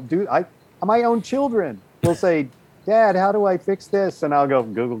people don't do. My own children will say, "Dad, how do I fix this?" And I'll go,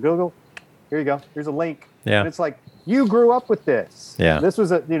 Google. Here you go. Here's a link. Yeah. And it's like, you grew up with this. Yeah. This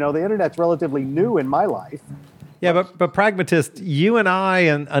was the internet's relatively new in my life. Yeah, but pragmatist, you and I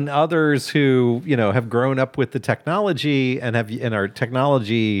and others who have grown up with the technology and are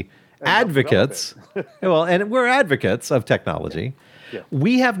technology advocates. Well, and we're advocates of technology. Yeah.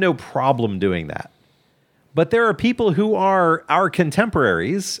 We have no problem doing that. But there are people who are our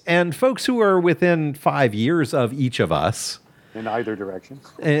contemporaries and folks who are within 5 years of each of us In either direction.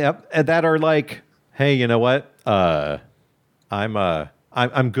 that are like, hey, you know what? I'm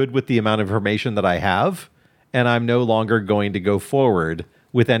good with the amount of information that I have, and I'm no longer going to go forward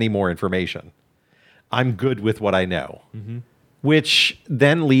with any more information. I'm good with what I know, which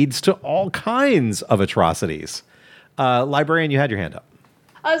then leads to all kinds of atrocities. Librarian, you had your hand up.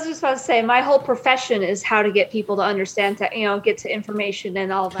 I was just about to say, my whole profession is how to get people to understand, get to information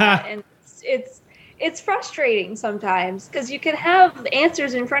and all that, and it's frustrating sometimes because you can have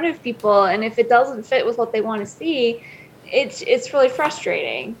answers in front of people, and if it doesn't fit with what they want to see, it's really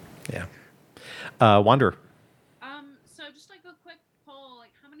frustrating. Yeah. Wander. So just like a quick poll,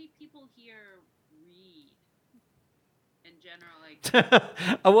 like how many people here read in general?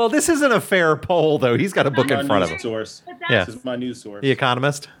 Like, Well, this isn't a fair poll, though. He's got a book in front of him. Source. but Yeah. This is my news source. The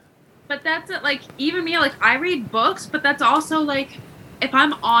Economist. But that's it, like even me, like I read books, but that's also like if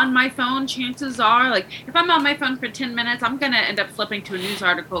I'm on my phone, chances are like if I'm on my phone for 10 minutes, I'm gonna end up flipping to a news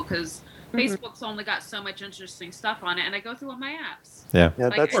article because Facebook's only got so much interesting stuff on it, and I go through all my apps. Yeah. Yeah,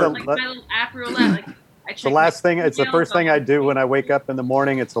 Like, that's it's like my little app roulette. Like I check the last my thing. It's the emails, first thing I'll I do when I wake up in the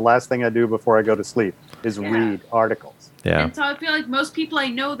morning. It's the last thing I do before I go to sleep is Yeah. read articles. Yeah. And so I feel like most people I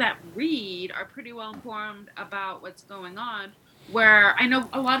know that read are pretty well informed about what's going on. Where I know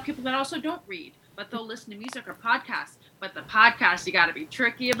a lot of people that also don't read, but they'll listen to music or podcasts. But the podcast you got to be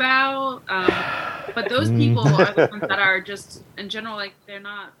tricky about. But those people are the ones that are just in general like they're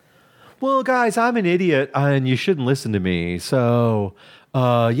not. Well, guys, I'm an idiot, and you shouldn't listen to me. So,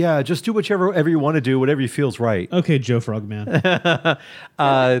 yeah, just do whatever you want to do, whatever you feels right. Okay, Joe Frogman.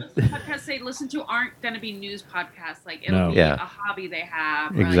 Podcasts they listen to aren't going to be news podcasts. Like it'll No. be Yeah. a hobby they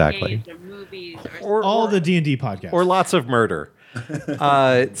have, or Exactly. games or movies, or All the D&D podcasts. Or lots of murder.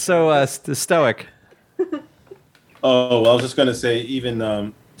 Stoic. Oh, I was just going to say,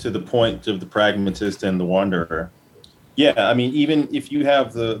 even to the point of the pragmatist and the wanderer. Yeah, I mean, even if you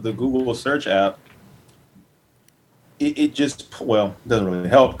have the Google search app, it just, well, doesn't really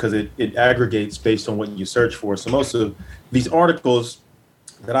help because it aggregates based on what you search for. So most of these articles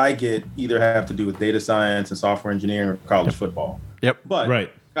that I get either have to do with data science and software engineering or college football. Yep. But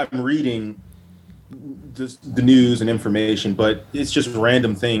Right. I'm reading the news and information, but it's just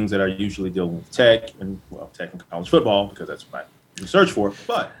random things that are usually dealing with tech and college football because that's what I search for.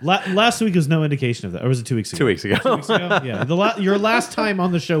 But Last week was no indication of that. Or was it 2 weeks ago? 2 weeks ago. 2 weeks ago? Yeah. Your last time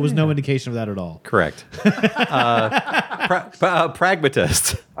on the show was no indication of that at all. Correct.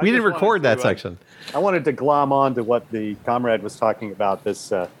 Pragmatist. We didn't just record wanted that to, section. I wanted to glom on to what the comrade was talking about.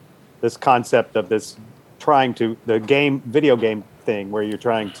 This concept of this video game thing where you're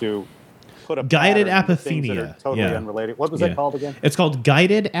trying to put a Guided pattern into things that apophenia. are totally Yeah. unrelated. What was Yeah. that called again? It's called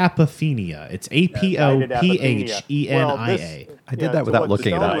guided apophenia. It's APOPHENIA. I did that without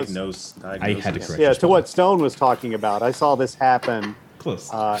looking it up. I had to correct Yeah, you. to what Stone was talking about. I saw this happen Close.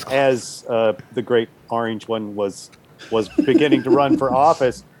 as the great orange one was beginning to run for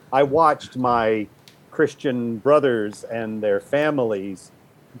office. I watched my Christian brothers and their families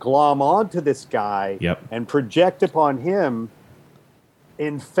glom onto this guy Yep. and project upon him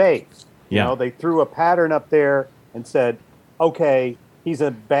in faith. Yeah. You know, they threw a pattern up there and said, okay, he's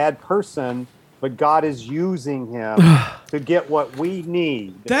a bad person, but God is using him to get what we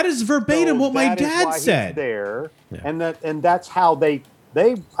need. That is verbatim So what my that is dad why he's said. there, Yeah. and that's how they.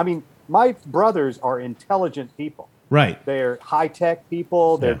 I mean, my brothers are intelligent people. Right. They're high tech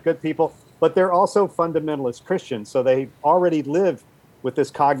people. They're Yeah. good people, but they're also fundamentalist Christians. So they already live with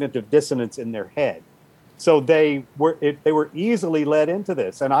this cognitive dissonance in their head. So they were easily led into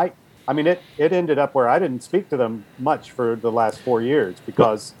this, and I mean, it ended up where I didn't speak to them much for the last 4 years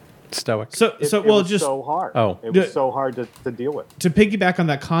because Stoic. So it well, was just so hard. Oh. It was so hard to deal with. to piggyback on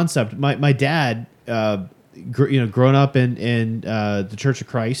that concept, my dad, grown up in the Church of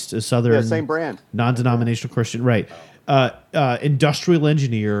Christ, a Southern Yeah, same brand. non-denominational Christian, right? Industrial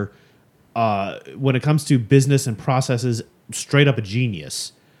engineer. When it comes to business and processes, straight up a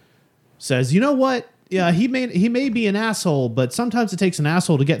genius. Says, you know what? Yeah, he may be an asshole, but sometimes it takes an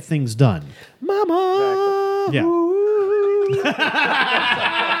asshole to get things done. Mama. Yeah.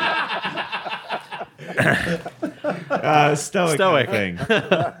 Stoic thing.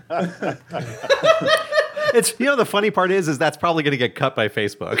 It's the funny part is that's probably going to get cut by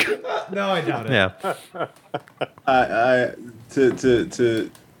Facebook. No, I doubt it. Yeah. To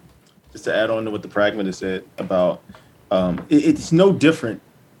just to add on to what the pragmatist said about it's no different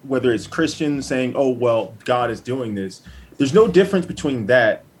whether it's Christians saying, oh, well, God is doing this. There's no difference between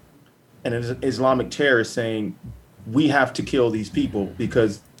that and an Islamic terrorist saying we have to kill these people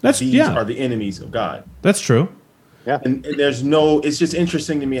because these are the enemies of God. That's true. Yeah. And there's no, it's just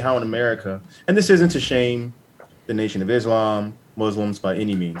interesting to me how in America, and this isn't to shame the Nation of Islam, Muslims by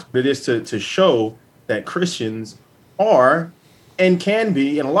any means, but it is to show that Christians are and can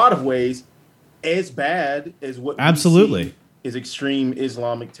be in a lot of ways as bad as what Absolutely we see is extreme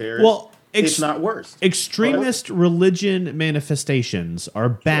Islamic terrorists. Well, it's not worse. Extremist religion manifestations are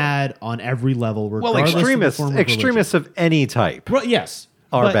bad on every level, regardless of the form of extremists of any type religion. Yes,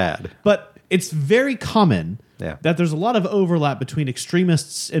 are bad. But it's very common Yeah. that there's a lot of overlap between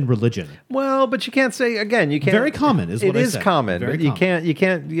extremists and religion. Well, but you can't say again. You can't. Very common is what it I is said. common. Very But you common.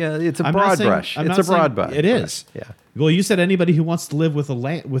 can't. Yeah, it's a I'm not broad saying- brush. I'm It's not a broad saying- brush. It is. Yeah. Well, you said anybody who wants to live with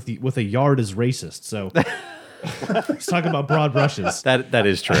a yard is racist. So let's talk about broad brushes. That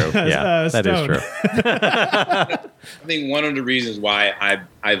is true. Yeah, that is Stone. true. I think one of the reasons why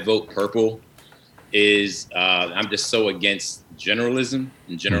I vote purple is I'm just so against generalism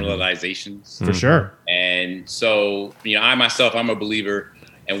and generalizations. For sure. And so, I myself, I'm a believer.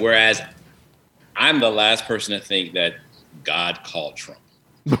 And whereas I'm the last person to think that God called Trump.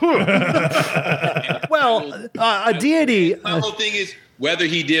 Well, a deity. My whole thing is whether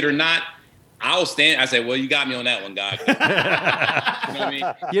he did or not, I'll stand. I say, well, you got me on that one, God. You know what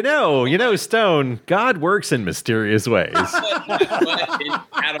I mean? Stone. God works in mysterious ways. But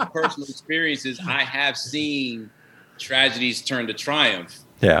out of personal experiences, I have seen tragedies turn to triumph.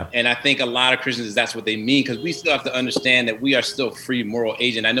 Yeah. And I think a lot of Christians, that's what they mean, because we still have to understand that we are still free moral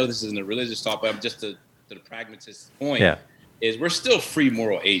agent. I know this isn't a religious talk, but I'm just to the pragmatist point. Yeah. Is we're still free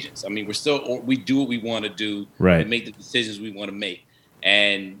moral agents. I mean, we do what we want to do, Right. and make the decisions we want to make.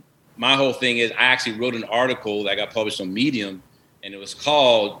 And my whole thing is, I actually wrote an article that got published on Medium, and it was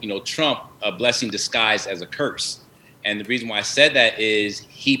called, Trump, a blessing disguised as a curse. And the reason why I said that is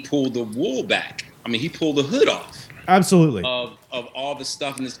he pulled the wool back. I mean, he pulled the hood off Absolutely. of all the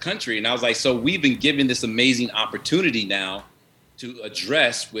stuff in this country. And I was like, so we've been given this amazing opportunity now to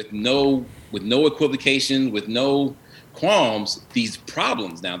address with no equivocation, with no qualms, these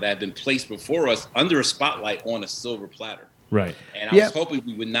problems now that have been placed before us under a spotlight on a silver platter. Right. And I was hoping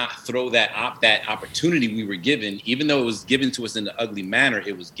we would not throw that opportunity we were given, even though it was given to us in an ugly manner.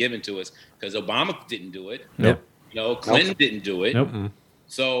 It was given to us because Obama didn't do it. Nope. Clinton didn't do it. Nope.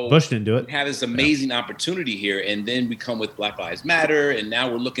 So Bush didn't do it. We have this amazing opportunity here, and then we come with Black Lives Matter, and now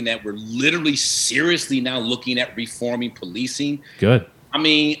we're literally seriously now looking at reforming policing. Good. I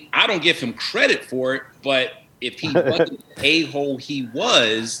mean, I don't give him credit for it, but if he wasn't the a-hole he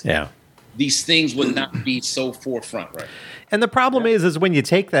was, these things would not be so forefront right now. And the problem is when you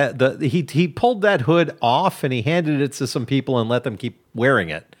take that, he pulled that hood off and he handed it to some people and let them keep wearing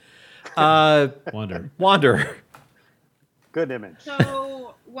it. Wander. Good image.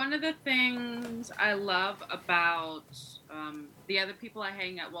 So one of the things I love about the other people I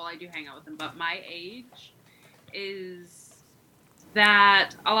hang out, well, I do hang out with them, but my age, is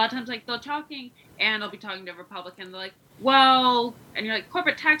that a lot of times, like, they're talking, and I'll be talking to a Republican, they're like, well, and you're like,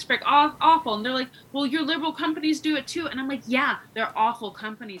 corporate tax break, awful. And they're like, well, your liberal companies do it too. And I'm like, yeah, they're awful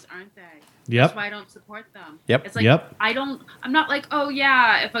companies, aren't they? Yep. That's why I don't support them. Yep. It's like, I'm not like, oh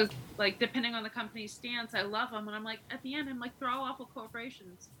yeah, if depending on the company's stance, I love them. And I'm like, at the end, I'm like, they're all awful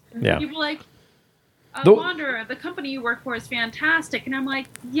corporations. Yeah. People are like, Wanderer, the company you work for is fantastic. And I'm like,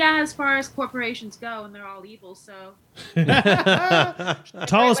 yeah, as far as corporations go, and they're all evil, so.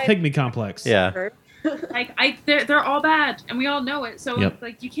 Tallest pygmy complex. Yeah. They're all bad, and we all know it. So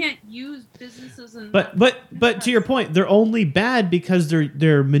you can't use businesses and. But to your point, they're only bad because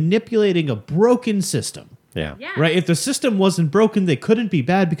they're manipulating a broken system. Yeah. Right. If the system wasn't broken, they couldn't be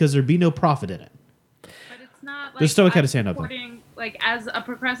bad because there'd be no profit in it. But it's not. There's still kind of stand up there. Like, as a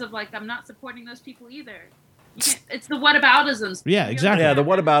progressive, like, I'm not supporting those people either. It's the whataboutisms. Yeah, exactly. Yeah, the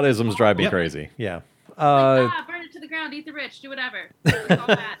whataboutisms drive me crazy. Yeah. Burn it to the ground, eat the rich, do whatever. It's all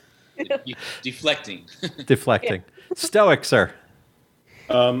bad. Deflecting. Stoic, sir.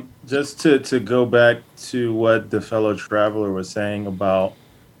 Just to go back to what the fellow traveler was saying about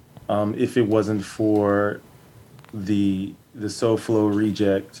if it wasn't for the SoFlo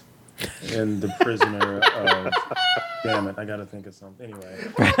reject and the prisoner of damn it, I gotta think of something. Anyway.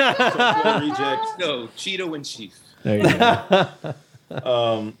 SoFlo reject. No, Cheeto in chief. There you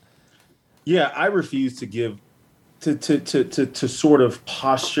go. Yeah, I refuse to give to sort of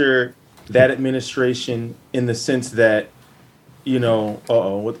posture that administration in the sense that,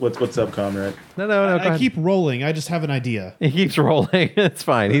 what's up, comrade? No. Go I ahead. keep rolling. I just have an idea. He keeps rolling. It's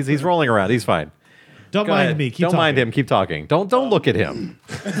fine. He's rolling around. He's fine. Don't Go mind ahead. me. Keep Don't talking. mind him. Keep talking. Don't look at him.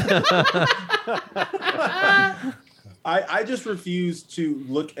 I just refuse to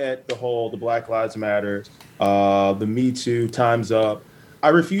look at the Black Lives Matter, the Me Too, Time's Up. I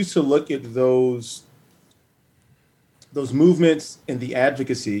refuse to look at those movements and the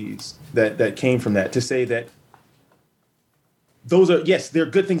advocacies that came from that to say that those are, yes, they're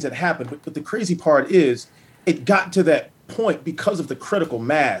good things that happened, but the crazy part is it got to that point because of the critical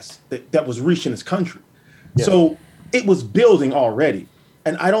mass that was reached in this country. Yeah. So it was building already.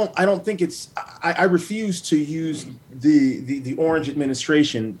 And I don't think I refuse to use the Orange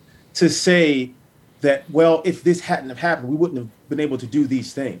administration to say that, well, if this hadn't have happened, we wouldn't have been able to do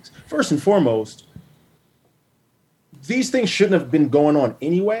these things. First and foremost, these things shouldn't have been going on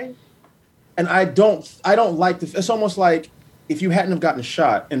anyway. And I don't like it's almost like if you hadn't have gotten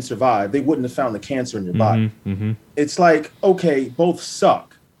shot and survived, they wouldn't have found the cancer in your body. Mm-hmm. It's like, okay, both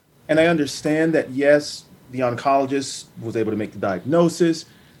suck. And I understand that, yes, the oncologist was able to make the diagnosis.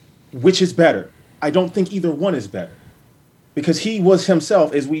 Which is better? I don't think either one is better. Because he was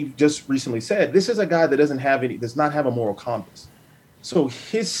himself, as we just recently said, this is a guy that does not have a moral compass. So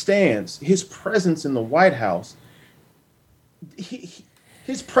his stance, his presence in the White House,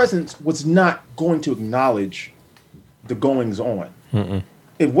 his presence was not going to acknowledge the goings on. Mm-mm.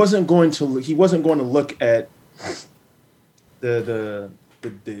 He wasn't going to look at the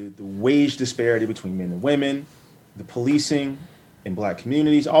wage disparity between men and women, the policing in Black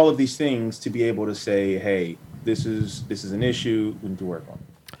communities, all of these things to be able to say, hey, this is an issue, we need to work on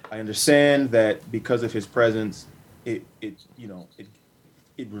it. I understand that because of his presence, it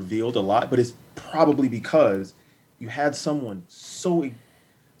revealed a lot, but it's probably because you had someone so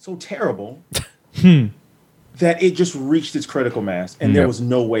terrible that it just reached its critical mass, and there was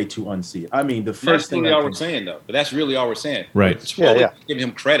no way to unsee it. I mean, the first thing that's really all we're saying, though. But that's really all we're saying. Right? Giving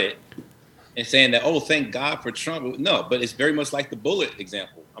him credit and saying that, oh, thank God for Trump. No, but it's very much like the bullet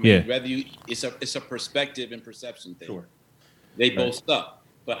example. I mean, it's a perspective and perception thing. Sure. They both suck.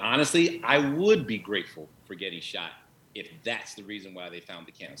 But honestly, I would be grateful for getting shot if that's the reason why they found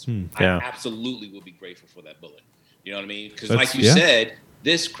the cancer. I absolutely would be grateful for that bullet. You know what I mean? Because like you said,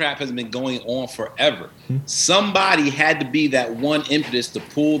 this crap has been going on forever. Somebody had to be that one impetus to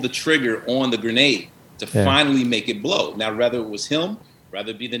pull the trigger on the grenade to finally make it blow. Now, whether it was him,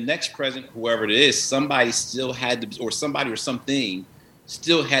 whether it be the next president, whoever it is, somebody still had to, or somebody or something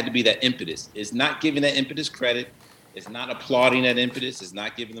still had to be that impetus. It's not giving that impetus credit. It's not applauding that impetus. It's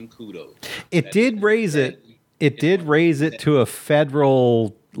not giving them kudos. It did raise it to a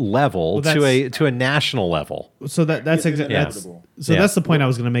federal level, to a national level. So that's exactly that's the point I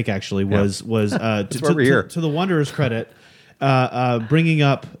was going to make. Actually, was to the Wanderers' credit, bringing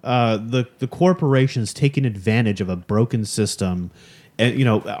up the corporations taking advantage of a broken system, and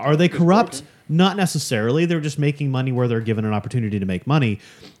are they corrupt? Not necessarily. They're just making money where they're given an opportunity to make money.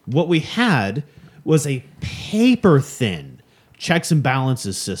 What we had was a paper-thin checks and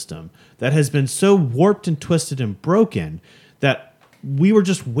balances system that has been so warped and twisted and broken that we were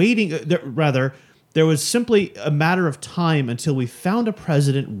just waiting. There was simply a matter of time until we found a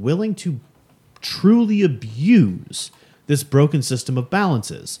president willing to truly abuse this broken system of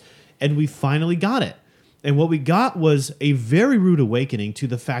balances. And we finally got it. And what we got was a very rude awakening to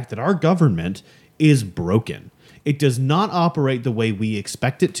the fact that our government is broken. It does not operate the way we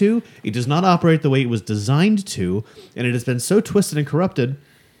expect it to. It does not operate the way it was designed to. And it has been so twisted and corrupted,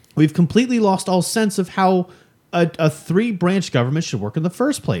 we've completely lost all sense of how a three-branch government should work in the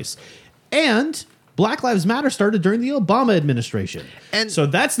first place. And Black Lives Matter started during the Obama administration. And so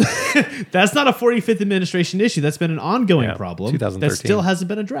that's not a 45th administration issue. That's been an ongoing problem that still hasn't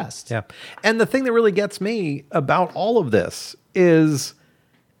been addressed. Yeah. And the thing that really gets me about all of this is,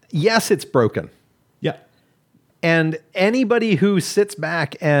 yes, it's broken. Yeah. And anybody who sits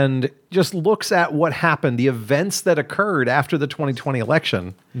back and just looks at what happened, the events that occurred after the 2020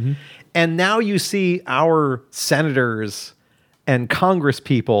 election, and now you see our senators and Congress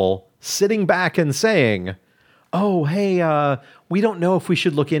people sitting back and saying, oh, hey, we don't know if we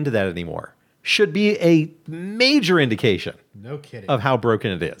should look into that anymore, should be a major indication of how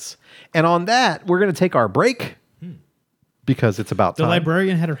broken it is. And on that, we're going to take our break because it's about time. The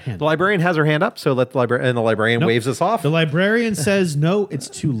librarian had her hand up. The librarian has her hand up, so let the librarian waves us off. The librarian says, no, it's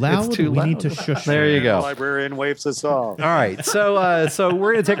too loud. It's too loud. We need to shush. There you go. The librarian waves us off. All right, so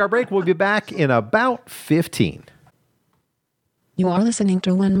we're going to take our break. We'll be back in about 15. You are listening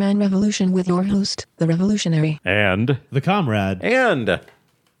to One Man Revolution with your host, the Revolutionary. And the Comrade. And the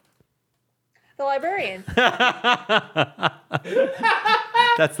Librarian.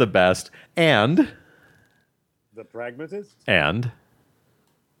 That's the best. And the Pragmatist. And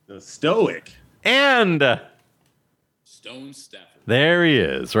the Stoic. And Stone Stafford. There he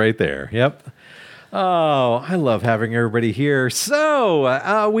is, right there. Yep. Oh, I love having everybody here.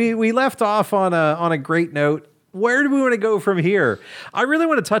 So we left off on a great note. Where do we want to go from here? I really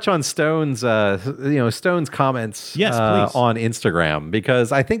want to touch on Stone's Stone's comments Yes, please. on Instagram,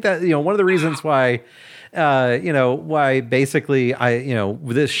 because I think that one of the reasons why why basically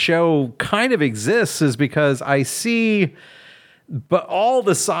this show kind of exists is because I see all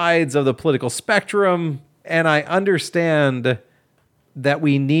the sides of the political spectrum, and I understand that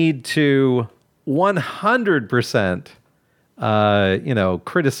we need to 100%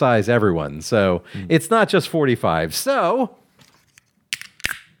 criticize everyone. So it's not just 45. So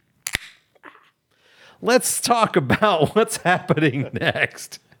let's talk about what's happening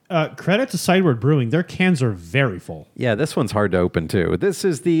next. Credit to Sideward Brewing. Their cans are very full. Yeah, this one's hard to open too. This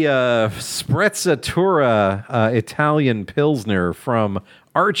is the Sprezzatura Italian Pilsner from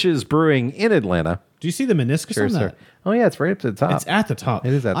Arches Brewing in Atlanta. Do you see the meniscus on that? Oh yeah, it's right up to the top. It's at the top.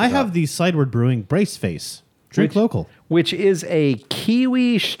 It is at the I top. have the Sideward Brewing Brace Face. Drink local. Which is a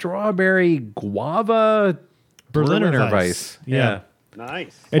kiwi, strawberry, guava Berliner Weiss. Weiss. Yeah.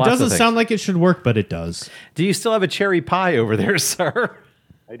 Nice. It Lots of doesn't things. sound like it should work, but it does. Do you still have a cherry pie over there, sir?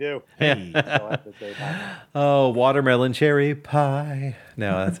 I do. Hey. So I have to say that. Oh, watermelon cherry pie.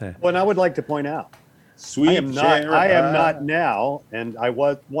 No, that's it. Well, and I would like to point out, Sweet I am not now, and I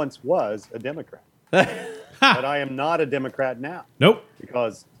once was a Democrat. But I am not a Democrat now Nope.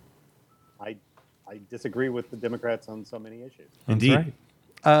 because I disagree with the Democrats on so many issues. Indeed.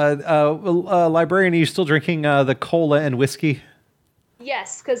 Right. Librarian, are you still drinking the cola and whiskey?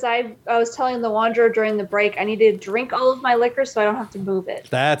 Yes, because I was telling the Wanderer during the break I need to drink all of my liquor so I don't have to move it.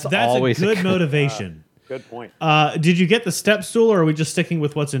 That's a always good motivation. Good point. Did you get the step stool, or are we just sticking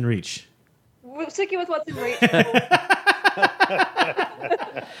with what's in reach? We're sticking with what's in reach.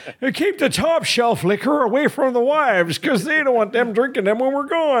 Keep the top shelf liquor away from the wives, because they don't want them drinking them when we're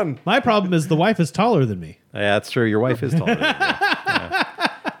gone. My problem is the wife is taller than me. Yeah, that's true. Your wife is taller than you.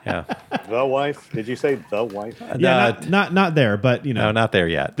 Yeah. The wife? Did you say the wife? Yeah, not there, but No, not there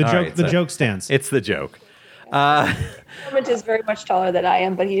yet. the All joke right, the so joke stands. It's the joke. Clement is very much taller than I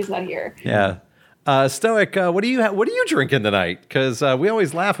am, but he's not here. Yeah. Stoic, what are you drinking tonight? Because we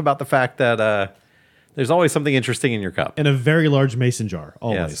always laugh about the fact that there's always something interesting in your cup. in a very large mason jar,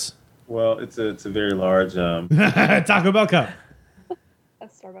 always. Yes. Well, it's a very large. Taco Bell cup.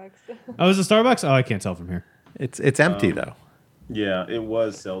 That's Starbucks. Oh, is it Starbucks? Oh, I can't tell from here. It's empty though. Yeah, it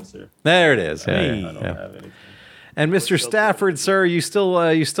was seltzer. There it is. Yeah, Hey. yeah, I don't yeah. have anything. And Mr. Stafford, sir, you still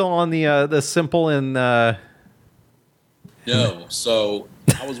on the simple and No. So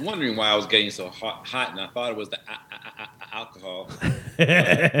I was wondering why I was getting so hot, and I thought it was the alcohol.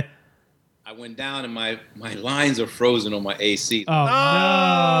 I went down, and my lines are frozen on my AC. Oh, no.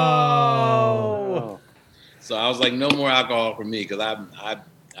 Oh. So I was like, no more alcohol for me, because I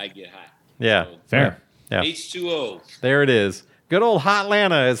get hot. yeah, So, Fair. yeah. H2O. There it is. Good old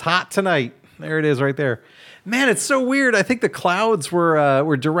Hotlanta is hot tonight. There it is right there. Man, it's so weird. I think the clouds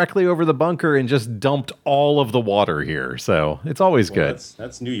were directly over the bunker and just dumped all of the water here. So it's always Well, good.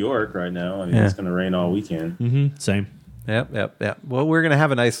 That's New York right now. I mean, Yeah. it's going to rain all weekend. Mm-hmm. Same. Yep. Well, we're gonna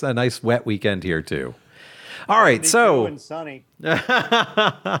have a nice wet weekend here too. All right, so and sunny.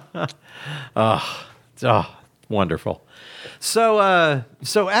 wonderful. So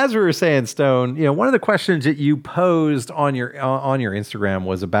as we were saying, Stone, one of the questions that you posed on your Instagram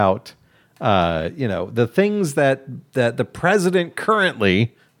was about, the things that the president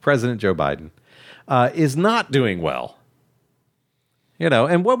currently, President Joe Biden, is not doing well.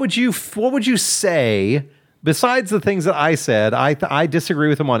 And what would you say besides the things that I said? I disagree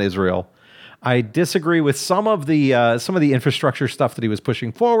with him on Israel. I disagree with some of the infrastructure stuff that he was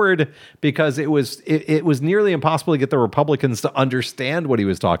pushing forward, because it was nearly impossible to get the Republicans to understand what he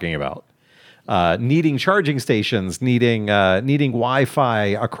was talking about. Needing charging stations, needing Wi-Fi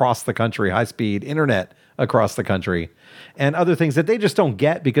across the country, high-speed internet across the country, and other things that they just don't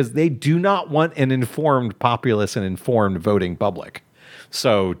get because they do not want an informed populace and informed voting public.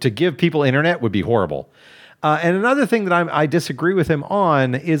 So to give people internet would be horrible. And another thing that I disagree with him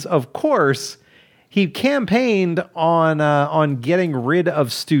on is, of course, he campaigned on getting rid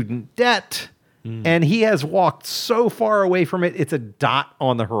of student debt, and he has walked so far away from it, it's a dot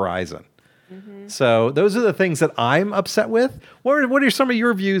on the horizon. Mm-hmm. So those are the things that I'm upset with. What are some of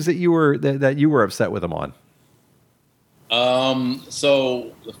your views that you were upset with him on?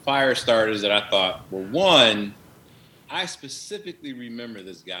 So the fire starters that I thought were, one, I specifically remember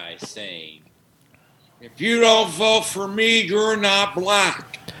this guy saying, "If you don't vote for me, you're not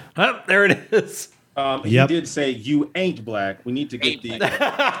black." Oh, there it is. He Yep. did say you ain't black. We need to get the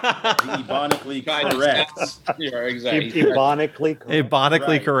ebonically correct. Yeah, exactly. Ebonically correct. Ebonically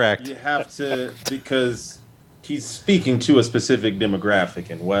Right. correct. You have to, because he's speaking to a specific demographic,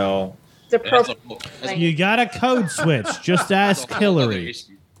 and well, It's appropriate. You got a code switch. Just ask Hillary.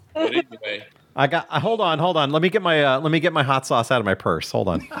 But anyway, Hold on. Let me get my hot sauce out of my purse. Hold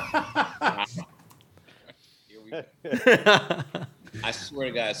on. here we go. I swear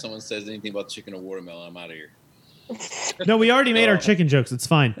to God, if someone says anything about chicken or watermelon, I'm out of here. No, we already made our chicken jokes. It's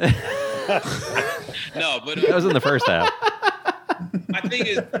fine. No, but That was in the first half. my thing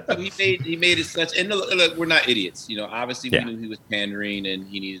is, he made it such. And look, we're not idiots. You know, obviously Yeah. we knew he was pandering and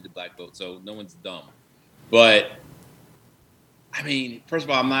he needed the black vote, so no one's dumb. But I mean, first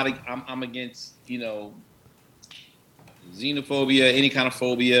of all, I'm against, you know, xenophobia, any kind of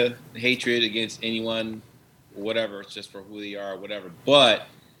phobia, hatred against anyone, whatever. It's just for who they are, whatever. But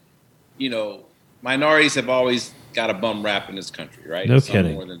you know, minorities have always got a bum rap in this country, right? No Some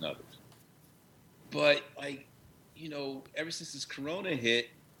kidding. more than others. But like, you know, ever since this Corona hit,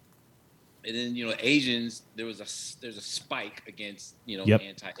 and then you know, Asians, there's a spike against, you know, Yep.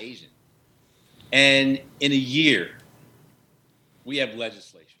 anti-Asian, and in a year, we have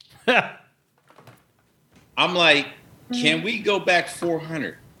legislation. I'm like, can we go back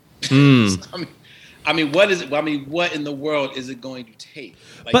 400? I mean, what is it? I mean, what in the world is it going to take?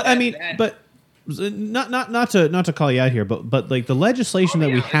 Like But I that- mean, that- but not to call you out here, but like the legislation that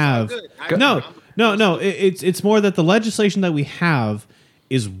yeah, we it's all have. good. No. It's more that the legislation that we have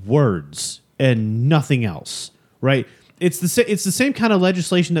is words and nothing else, right? It's the same kind of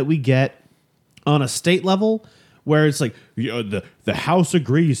legislation that we get on a state level, where it's like, you know, the House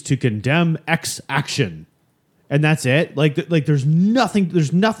agrees to condemn X action, and that's it. Like there's nothing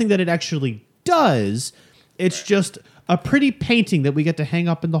that it actually does. It's just a pretty painting that we get to hang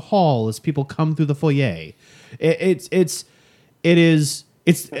up in the hall as people come through the foyer. It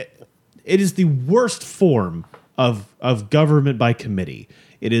is the worst form of government by committee.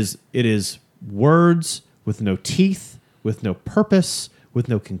 It is words with no teeth, with no purpose, with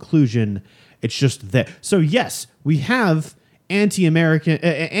no conclusion. It's just that. So yes, we have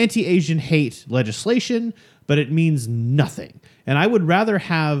anti-Asian hate legislation, but it means nothing. And I would rather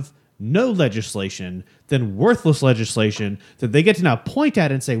have no legislation than worthless legislation that they get to now point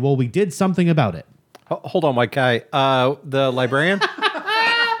at and say, well, we did something about it. Hold on, white guy. The librarian.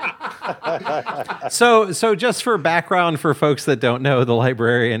 So just for background for folks that don't know, the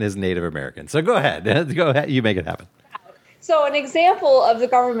librarian is Native American. So go ahead. Go ahead. You make it happen. So an example of the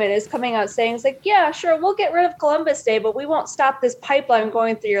government is coming out saying, it's like, yeah, sure, we'll get rid of Columbus Day, but we won't stop this pipeline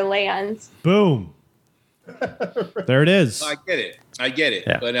going through your lands. Boom. There it is. I get it.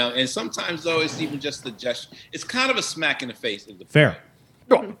 Yeah. But and sometimes though, it's even just the gesture. It's kind of a smack in the face of the Fair.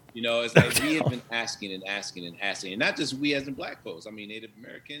 You know, it's like we have been asking, and not just we as in black folks. I mean, Native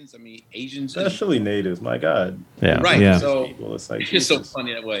Americans. I mean, Asians. especially natives. My God, Yeah. Right. Yeah. So people, it's like it's so Jesus.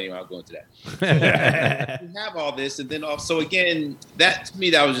 funny. Well, anyway, I'll go into that. We have all this, and then also again, that to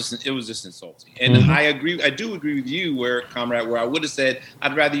me, it was just insulting. And I do agree with you, comrade, where I would have said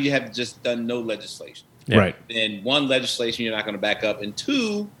I'd rather you have just done no legislation. Yeah. Right. Then one, legislation you're not going to back up, and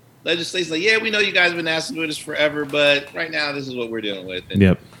two, legislation like, yeah, we know you guys have been asking for this forever, but right now this is what we're dealing with. And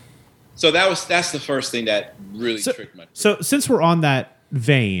Yep. so that's the first thing that really tricked my. So since we're on that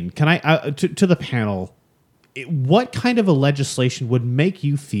vein, can I to the panel, what kind of a legislation would make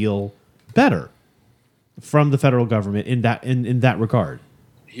you feel better from the federal government in that regard?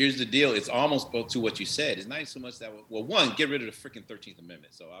 Here's the deal. It's almost both to what you said. It's not so much that, well, one, get rid of the freaking 13th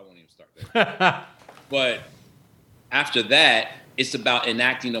Amendment. So I won't even start there. But after that, it's about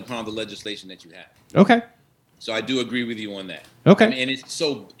enacting upon the legislation that you have. Okay. So I do agree with you on that. Okay. I mean, and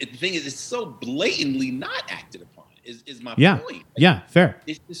the thing is, it's so blatantly not acted upon is my Yeah. point. Yeah. Fair.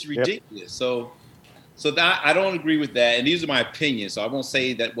 It's just ridiculous. So that I don't agree with that. And these are my opinions. So I won't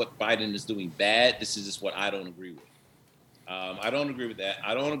say that what Biden is doing bad. This is just what I don't agree with. I don't agree with that.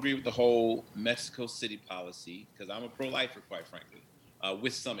 I don't agree with the whole Mexico City policy because I'm a pro-lifer, quite frankly,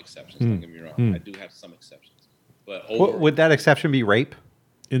 with some exceptions. Don't get me wrong. I do have some exceptions. But Would that exception be rape?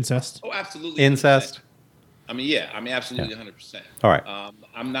 Incest. oh, absolutely. Incest? 100%. I mean, yeah. I mean, absolutely 100%. All right.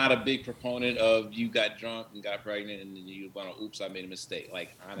 I'm not a big proponent of you got drunk and got pregnant and then you went, oops, I made a mistake. Like,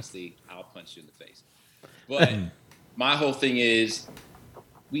 honestly, I'll punch you in the face. But my whole thing is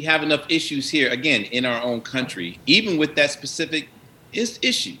we have enough issues here, again, in our own country, even with that specific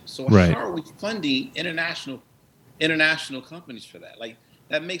issue. So Right. how are we funding international companies for that? Like,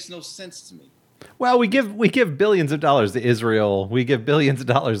 that makes no sense to me. Well, we give billions of dollars to Israel. We give billions of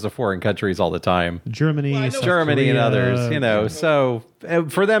dollars to foreign countries all the time. Germany, Well, I know South Germany and Korea, others, you know. So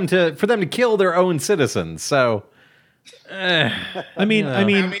for them to kill their own citizens. So I mean,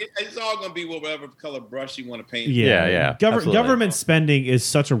 it's all going to be whatever color brush you want to paint. Yeah, absolutely. Government spending is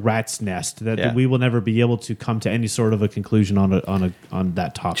such a rat's nest that we will never be able to come to any sort of a conclusion on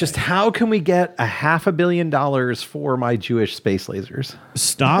that topic. Just how can we get $500 million for my Jewish space lasers?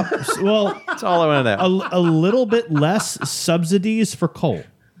 Stop. Well, That's all I want to know. a little bit less subsidies for coal.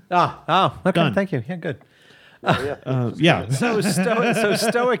 Okay. Done. Thank you. Yeah, good. Yeah. So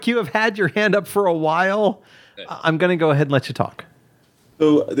Stoic, you have had your hand up for a while. I'm going to go ahead and let you talk.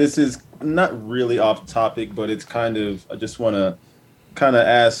 So this is not really off topic, but it's kind of, I just want to kind of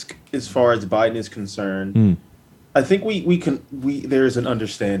ask, as far as Biden is concerned, I think there's an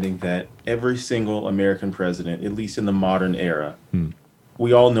understanding that every single American president, at least in the modern era,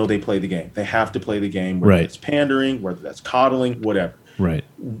 we all know they play the game. They have to play the game, whether Right. it's pandering, whether that's coddling, whatever. Right.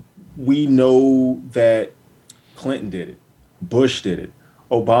 We know that Clinton did it, Bush did it,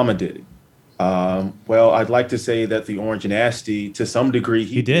 Obama did it. Well, I'd like to say that the Orange Nasty, to some degree,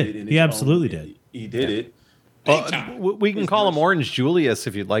 He did. it in He his absolutely own- did. He did it. We can call him Orange Julius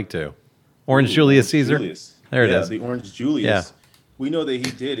if you'd like to. Orange Julius Caesar. Julius. There it Yeah, is. the Orange Julius. Yeah. We know that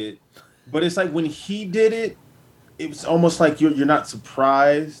he did it, but it's like when he did it, it was almost like you're not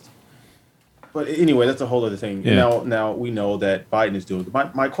surprised. But anyway, that's a whole other thing. Yeah. Now we know that Biden is doing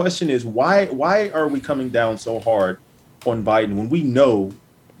it. My question is why are we coming down so hard on Biden when we know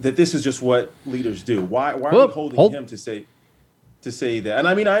that this is just what leaders do? Why are we holding him to say that? And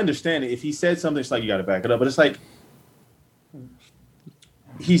I mean, I understand it. If he said something, it's like you got to back it up. But it's like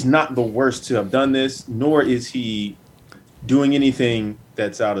he's not the worst to have done this, nor is he doing anything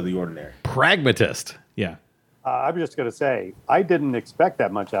that's out of the ordinary. Pragmatist. Yeah. I'm just going to say, I didn't expect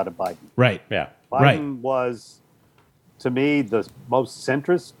that much out of Biden. Right. Yeah. Biden was, to me, the most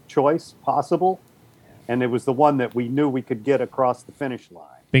centrist choice possible. And it was the one that we knew we could get across the finish line.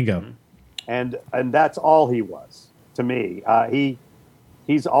 Bingo. And that's all he was to me.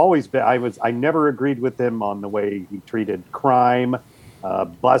 He's always been. I never agreed with him on the way he treated crime,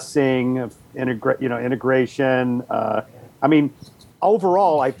 busing, integration. I mean,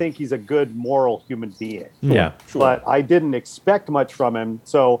 overall, I think he's a good moral human being. Yeah. But I didn't expect much from him,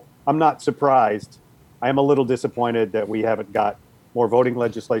 so I'm not surprised. I am a little disappointed that we haven't got more voting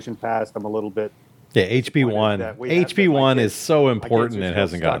legislation passed. I'm a little bit. Yeah, HB1. that we have- HB1 my is kids- so my important kids are it still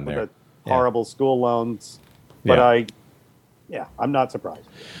hasn't stuck gotten with there. the horrible school loans, but I'm not surprised.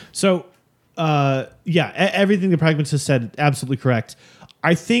 So, everything the pragmatist said, absolutely correct.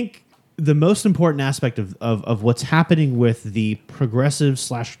 I think the most important aspect of what's happening with the progressive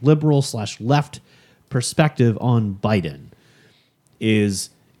 / liberal / left perspective on Biden is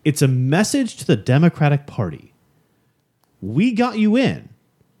it's a message to the Democratic Party. We got you in.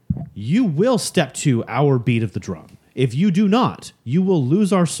 You will step to our beat of the drum. If you do not, you will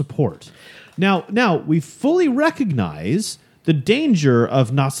lose our support. Now we fully recognize the danger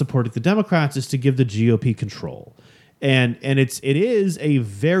of not supporting the Democrats is to give the GOP control. And it is a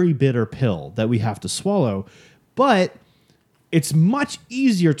very bitter pill that we have to swallow, but it's much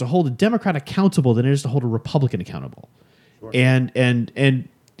easier to hold a Democrat accountable than it is to hold a Republican accountable. Sure. And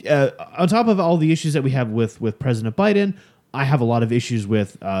on top of all the issues that we have with President Biden, I have a lot of issues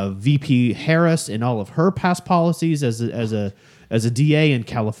with VP Harris and all of her past policies as a DA in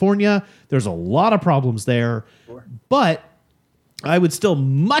California. There's a lot of problems there, but I would still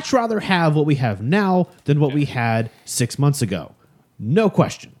much rather have what we have now than what we had 6 months ago. No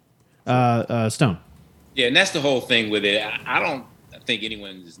question. Stone. Yeah, and that's the whole thing with it. I don't think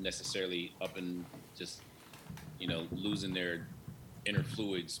anyone is necessarily up and just, losing their inner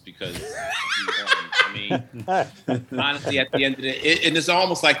fluids because he won. I mean, honestly, at the end of it, and it's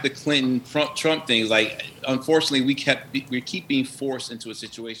almost like the Clinton Trump thing. Like, unfortunately, we keep being forced into a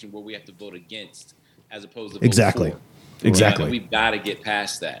situation where we have to vote against as opposed to vote for. Exactly. We've got to get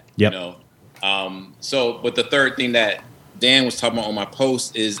past that. Yep. But the third thing that Dan was talking about on my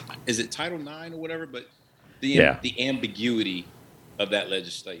post is it Title IX or whatever? But the ambiguity of that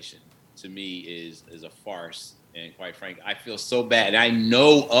legislation to me is a farce. And quite frankly, I feel so bad. I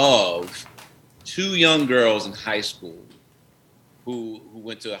know of 2 young girls in high school who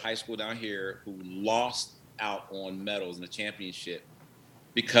went to a high school down here who lost out on medals in the championship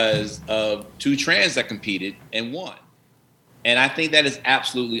because of 2 trans that competed and won. And I think that is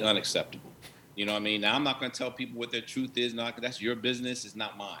absolutely unacceptable. You know what I mean? Now, I'm not going to tell people what their truth is. That's your business. It's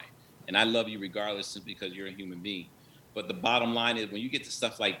not mine. And I love you regardless simply because you're a human being. But the bottom line is, when you get to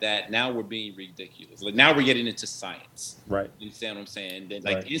stuff like that, now we're being ridiculous. Like, now we're getting into science. Right. You understand what I'm saying? Then,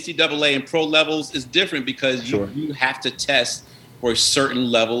 like, Right. NCAA and pro levels is different because Sure. you have to test for a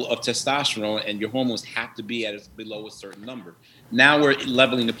certain level of testosterone, and your hormones have to be below a certain number. Now we're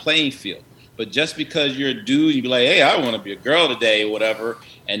leveling the playing field. But just because you're a dude, you be like, hey, I want to be a girl today or whatever,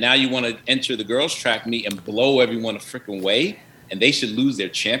 and now you want to enter the girls' track meet and blow everyone a freaking way, and they should lose their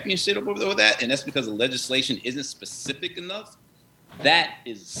championship over that, and that's because the legislation isn't specific enough. That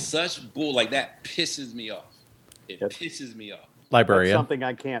is such bull. Like, that pisses me off. It Yep. pisses me off. That's Librarian. something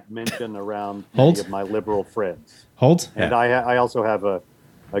I can't mention around Hold. any of my liberal friends. Hold. And I also have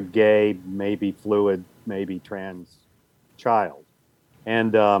a gay, maybe fluid, maybe trans child.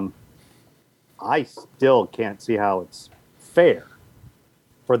 And I still can't see how it's fair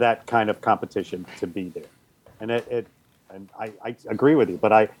for that kind of competition to be there. And and I agree with you,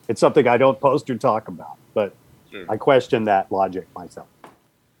 but it's something I don't post or talk about. But Sure. I question that logic myself.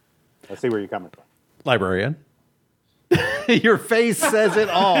 I see where you're coming from. Librarian. Your face says it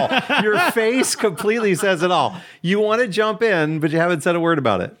all. Your face completely says it all. You want to jump in, but you haven't said a word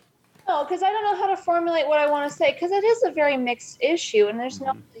about it. No, because I don't know how to formulate what I want to say, because it is a very mixed issue, and there's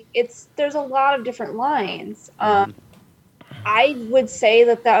there's a lot of different lines. I would say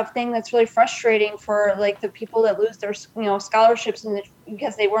that thing that's really frustrating for like the people that lose their scholarships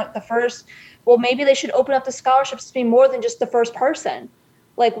because they weren't the first. Well, maybe they should open up the scholarships to be more than just the first person.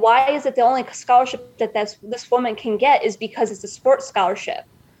 Like, why is it the only scholarship that this woman can get is because it's a sports scholarship?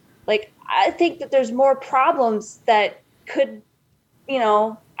 Like, I think that there's more problems that could, I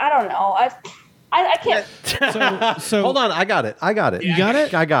don't know. I can't. So Hold on, I got it. You got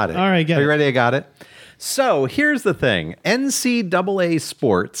it? I got it. All right, get Are you it. ready? I got it. So here's the thing: NCAA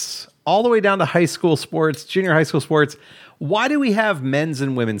sports, all the way down to high school sports, junior high school sports. Why do we have men's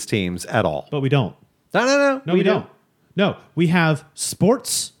and women's teams at all? But we don't. No. No, we don't. No, we have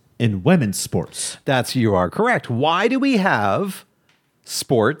sports and women's sports. You are correct. Why do we have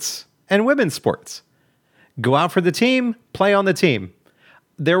sports and women's sports? Go out for the team, play on the team.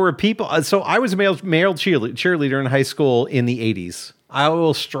 There were people. So I was a male cheerleader in high school in the 80s. I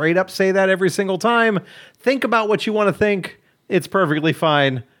will straight up say that every single time. Think about what you want to think. It's perfectly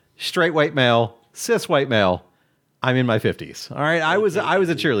fine. Straight white male, cis white male. I'm in my 50s. All right. I was a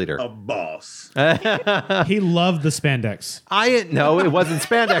cheerleader. A boss. He loved the spandex. No, it wasn't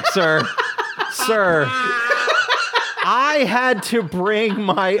spandex, sir. Sir. I had to bring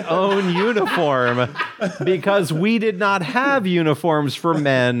my own uniform because we did not have uniforms for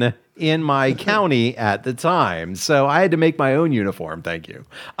men in my county at the time. So I had to make my own uniform. Thank you.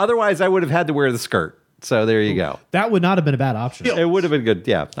 Otherwise, I would have had to wear the skirt. So there you go. That would not have been a bad option. It would have been good.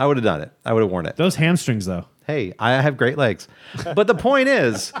 Yeah, I would have done it. I would have worn it. Those hamstrings, though. Hey, I have great legs. But the point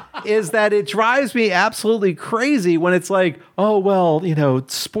is that it drives me absolutely crazy when it's like, oh, well,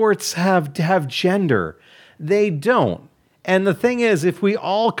 sports have gender. They don't. And the thing is, if we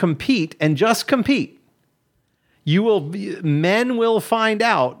all compete and just compete, men will find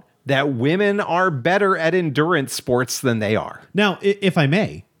out that women are better at endurance sports than they are. Now, if I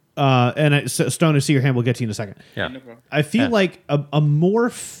may, Stone, I see your hand. We'll get to you in a second. Yeah. I feel like a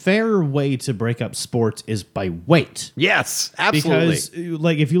more fair way to break up sports is by weight. Yes, absolutely. Because,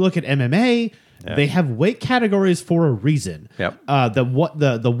 like, if you look at MMA, they have weight categories for a reason. Yep. The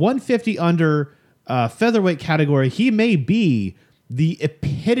 150 under featherweight category, he may be the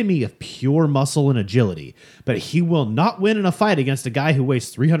epitome of pure muscle and agility, but he will not win in a fight against a guy who weighs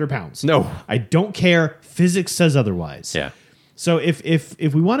 300 pounds. No. I don't care. Physics says otherwise. Yeah. So if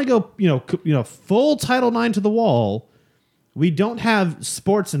we want to go, full Title IX to the wall, we don't have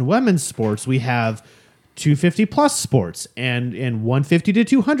sports and women's sports. We have 250 plus sports and 150 to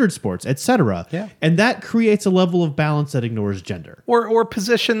 200 sports, etc. Yeah. And that creates a level of balance that ignores gender. Or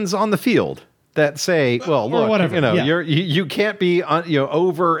positions on the field that say, well, look, whatever, yeah. you can't be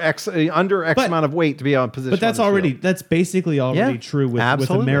over X under X amount of weight to be on position. But that's basically already true with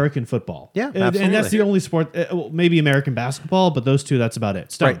American football. Yeah, and absolutely. that's the only sport. Maybe American basketball, but those two, that's about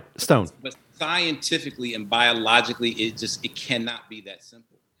it. Stone. Right, Stone. But scientifically and biologically, it cannot be that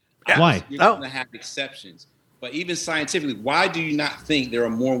simple. Why? You're going to have exceptions. But even scientifically, why do you not think there are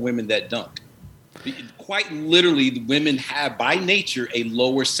more women that dunk? Quite literally, the women have, by nature, a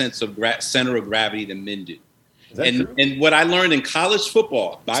lower sense of center of gravity than men do. And what I learned in college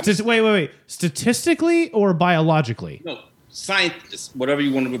football... Wait. Statistically or biologically? No, science, whatever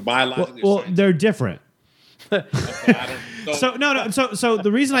you want to be, biologically. Well, they're different. Okay, So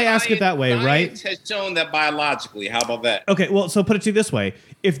the reason I ask it that way, right? Science has shown that biologically. How about that? Okay, well, so put it to you this way.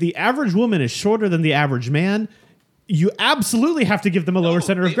 If the average woman is shorter than the average man, you absolutely have to give them a lower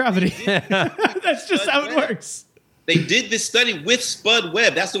center of gravity. That's just how it works. They did this study with Spud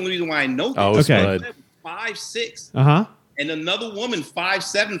Webb. That's the only reason why I know this. Oh, Okay. Spud. 5'6", Uh-huh. and another woman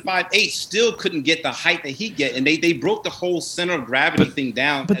 5'7", 5'8", still couldn't get the height that he get, and they broke the whole center of gravity thing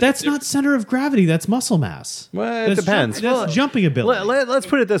down. But as a that's difference. not center of gravity. That's muscle mass. Well, it That's depends. That's jumping ability. Let's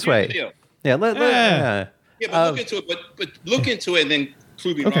put it this Here's the way. deal. Yeah, Yeah. Yeah, but look into it. But look into it and then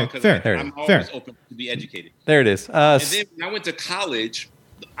prove me Okay, wrong, because fair, I'm always fair. open to be educated. There it is. And then when I went to college,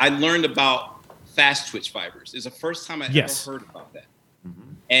 I learned about fast twitch fibers. It's the first time I Yes. ever heard about that.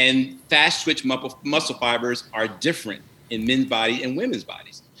 And fast twitch muscle fibers are different in men's body and women's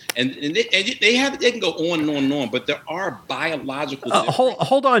bodies. And they can go on and on and on, but there are biological differences.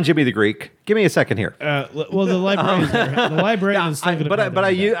 hold on, Jimmy the Greek. Give me a second here. Well, the librarian is still going to. But I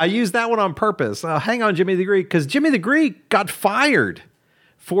used that one on purpose. Hang on, Jimmy the Greek, because Jimmy the Greek got fired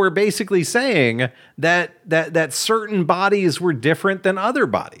for basically saying that certain bodies were different than other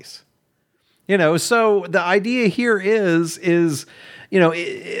bodies. You know, so the idea here is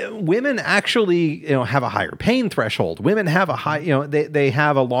women actually, have a higher pain threshold. Women have a high, they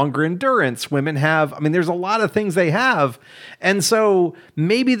have a longer endurance. Women have, there's a lot of things they have. And so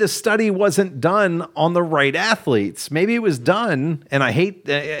maybe the study wasn't done on the right athletes. Maybe it was done, and I hate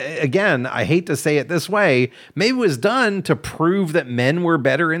to say it this way, maybe it was done to prove that men were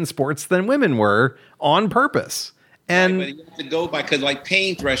better in sports than women were on purpose. And Right, but you have to go by, because like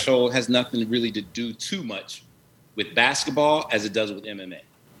pain threshold has nothing really to do too much with basketball as it does with MMA.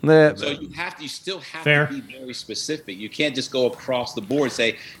 So you still have Fair. to be very specific. You can't just go across the board and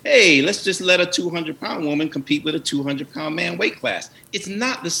say, hey, let's just let a 200-pound woman compete with a 200-pound man weight class. It's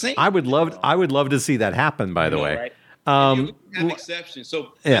not the same. I would love to see that happen, by the way. Right? You have exceptions.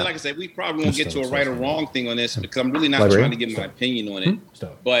 So, yeah. like I said, we probably won't get to a right or wrong thing on this, because I'm really not Librarian? trying to give my opinion on it.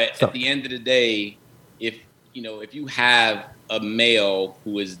 But at the end of the day, if you have a male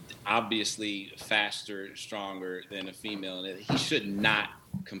who is obviously faster, stronger than a female, and he should not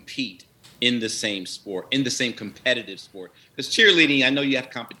compete in the same sport, in the same competitive sport. Because cheerleading, I know you have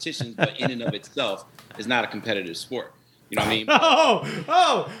competitions, but in and of itself is not a competitive sport. You know what I mean?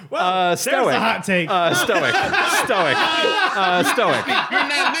 Well, there's stoic. a hot take. Stoic. You're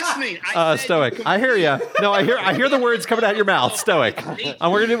not listening. Stoic. I hear you. No, I hear the words coming out of your mouth. Stoic.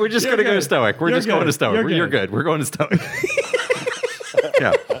 We're just You're gonna go good. stoic. We're You're just going good. to stoic. You're You're good. good. We're going to stoic.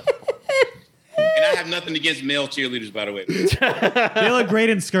 Yeah. And I have nothing against male cheerleaders, by the way. They look great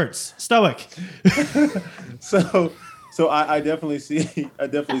in skirts. Stoic. So I definitely see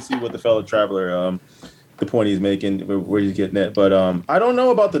what the fellow traveler the point he's making, where he's getting at. But I don't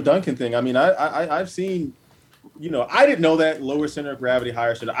know about the Duncan thing. I've seen, I didn't know that lower center of gravity,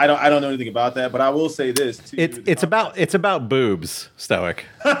 higher center. I don't know anything about that, but I will say this too. It's about boobs, Stoic.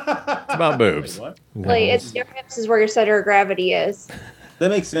 It's about boobs. What? Like, it's your hips is where your center of gravity is. That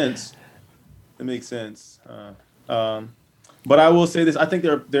makes sense. But I will say this: I think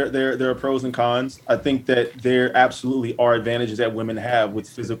there are pros and cons. I think that there absolutely are advantages that women have with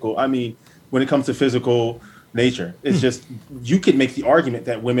physical. When it comes to physical nature, it's just you could make the argument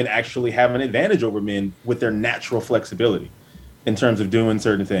that women actually have an advantage over men with their natural flexibility in terms of doing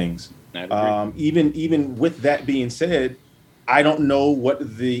certain things. Even with that being said, I don't know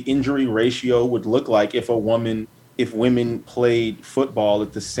what the injury ratio would look like if women played football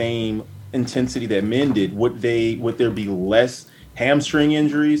at the same intensity that men did. Would there be less hamstring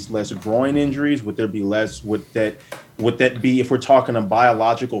injuries, less groin injuries? Would there be less? Would that be, if we're talking a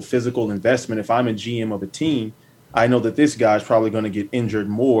biological physical investment? If I'm a GM of a team, I know that this guy's probably going to get injured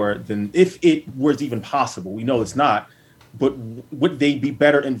more than if it was even possible. We know it's not, but would they be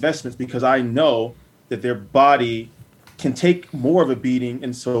better investments? Because I know that their body can take more of a beating,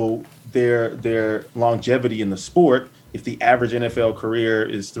 and so their longevity in the sport, if the average NFL career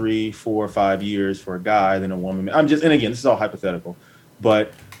is 3, 4, 5 years for a guy than a woman. And again, this is all hypothetical,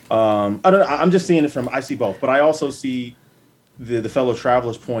 but I don't know. I'm just seeing it I see both, but I also see the fellow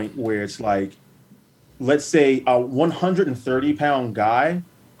traveler's point where it's like, let's say a 130-pound guy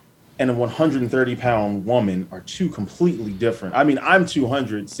and a 130-pound woman are two completely different. I'm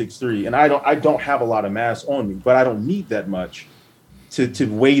 200, and I don't have a lot of mass on me, but I don't need that much to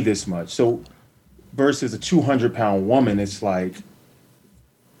weigh this much. So versus a 200-pound woman, it's like,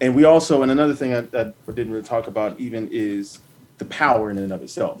 and another thing I didn't really talk about even is the power in and of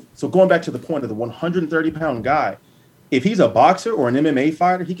itself. So going back to the point of the 130-pound guy, if he's a boxer or an MMA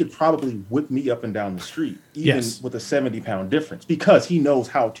fighter, he could probably whip me up and down the street, even with a 70-pound difference, because he knows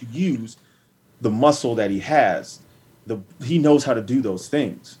how to use the muscle that he has. He knows how to do those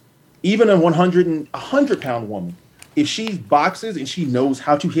things. Even a 100-pound woman, if she boxes and she knows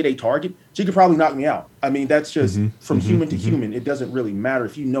how to hit a target, she could probably knock me out. That's just from human to human. It doesn't really matter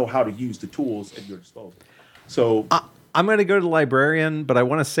if you know how to use the tools at your disposal. So I'm going to go to the librarian, but I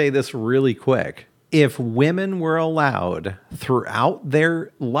want to say this really quick. If women were allowed throughout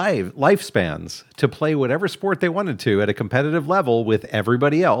their lifespans to play whatever sport they wanted to at a competitive level with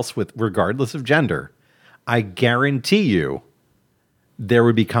everybody else, regardless of gender, I guarantee you there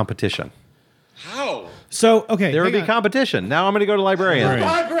would be competition. How? So, okay. There would be competition. Now I'm going to go to librarian.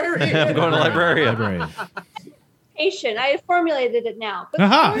 Librarian. I'm going to librarian. Patient. I have formulated it now. But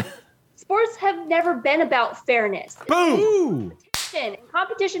Aha. sports have never been about fairness. Boom. And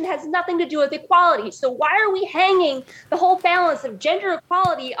competition has nothing to do with equality. So why are we hanging the whole balance of gender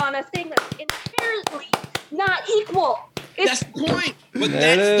equality on a thing that's inherently not equal? That's the point. But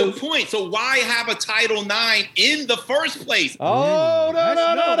that's the point. So why have a Title IX in the first place? Oh,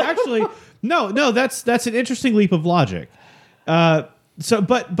 no. Actually, no. That's an interesting leap of logic. But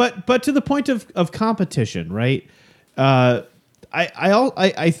to the point of competition, right? I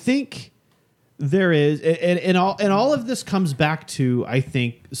think there is, and all of this comes back to, I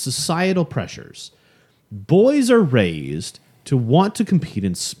think, societal pressures. Boys are raised to want to compete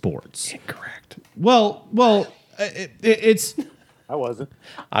in sports. Incorrect. Well, it's. I wasn't.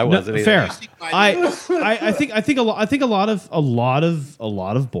 I wasn't either. Fair. I think a lot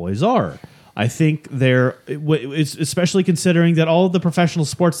of boys are. I think they're, especially considering that all of the professional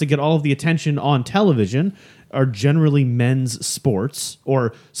sports that get all of the attention on television are generally men's sports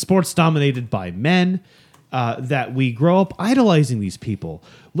or sports dominated by men, that we grow up idolizing these people.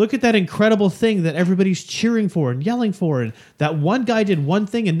 Look at that incredible thing that everybody's cheering for and yelling for, and that one guy did one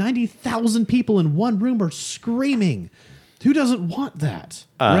thing and 90,000 people in one room are screaming. Who doesn't want that,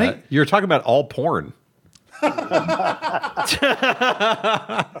 right? You're talking about all porn.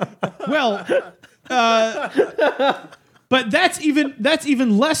 Well, but that's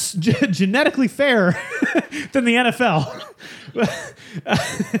even less genetically fair than the NFL.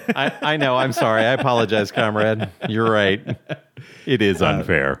 I know. I'm sorry. I apologize, comrade. You're right. It is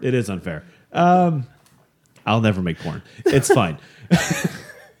unfair. It is unfair. I'll never make porn. It's fine.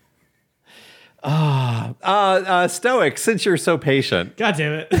 Stoic, since you're so patient, God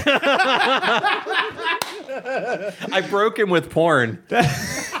damn it. I broke him with porn.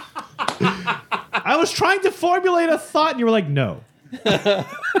 I was trying to formulate a thought, and you were like, no.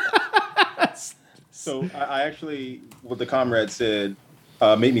 So I actually, what the comrade said,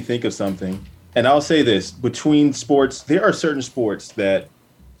 made me think of something. And I'll say this, between sports, there are certain sports that,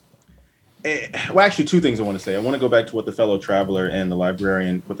 well, actually two things I want to say. I want to go back to what the fellow traveler and the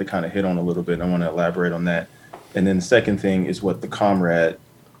librarian, what they kind of hit on a little bit. I want to elaborate on that. And then the second thing is what the comrade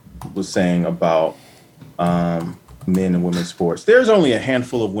was saying about men and women's sports. There's only a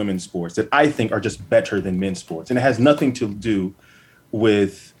handful of women's sports that I think are just better than men's sports. And it has nothing to do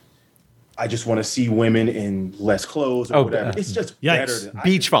with, I just want to see women in less clothes or whatever. It's just better than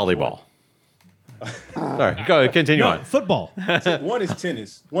beach volleyball. Sorry, go continue on. Football. One is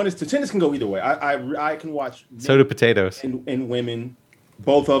tennis. Tennis can go either way. I can watch. So do potatoes. And women,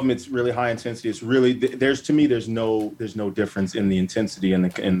 both of them. It's really high intensity. It's really there's no difference in the intensity and the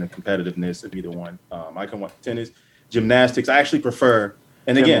competitiveness of either one. I can watch tennis, gymnastics. I actually prefer.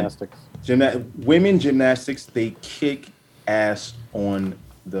 And again, women gymnastics, they kick ass on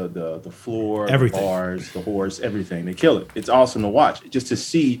the floor, everything. The bars, the horse, everything. They kill it. It's awesome to watch. Just to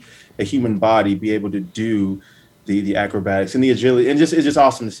see a human body be able to do the acrobatics and the agility, and it's just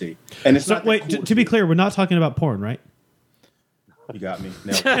awesome to see. And it's not wait, to be clear, we're not talking about porn, right? You got me.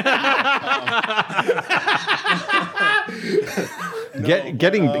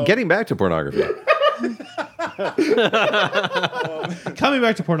 Getting back to pornography. Coming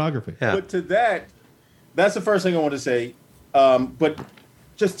back to pornography. Yeah. But to that's the first thing I want to say. But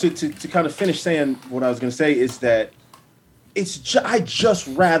just to kind of finish saying what I was going to say is that I just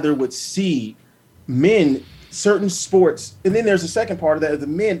rather would see men, certain sports, and then there's a second part of that, the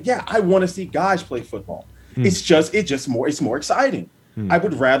men. Yeah, I want to see guys play football. It's more exciting. I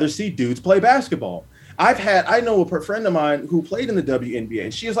would rather see dudes play basketball. I know a friend of mine who played in the WNBA,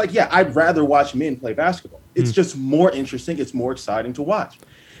 and she was like, yeah, I'd rather watch men play basketball. It's just more interesting. It's more exciting to watch.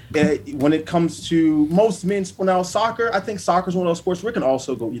 When it comes to most men's, now soccer, I think soccer is one of those sports where it can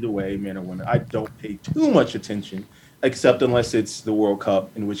also go either way, men or women. I don't pay too much attention, except unless it's the World Cup,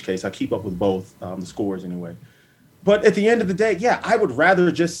 in which case I keep up with both, the scores anyway. But at the end of the day, yeah, I would rather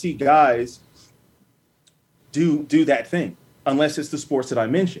just see guys do that thing, unless it's the sports that I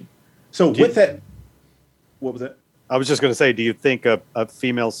mentioned. So with that, what was that? I was just going to say, do you think a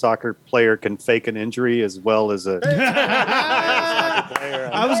female soccer player can fake an injury as well as a...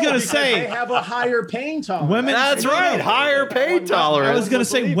 I was gonna Because say they have a higher pain tolerance. women. That's right. Higher pain tolerance. I was gonna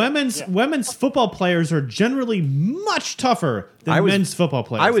say women's football players are generally much tougher than men's football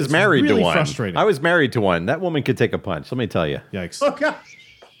players. I was It's married really to one. Frustrating. I was married to one. That woman could take a punch. Let me tell you. Yikes. Oh, God.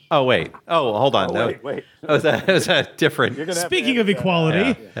 Oh wait. Oh, hold on. No. Wait. That was a different. You're gonna have to Speaking edit of that out.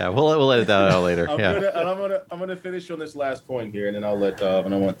 equality, Yeah, we'll edit that out later. I'm gonna finish on this last point here, and then I'll let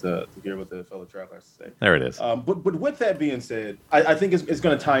and I want to hear what the fellow traveler has to say. There it is. But with that being said, I think it's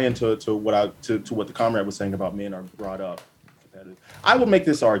going to tie into what the comrade was saying about men are brought up competitive. I would make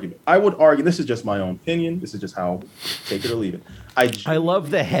this argument. I would argue, this is just my own opinion. This is just how, take it or leave it. I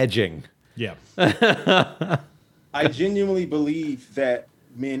love the hedging. yeah. I genuinely believe that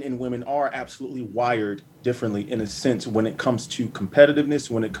men and women are absolutely wired differently in a sense when it comes to competitiveness,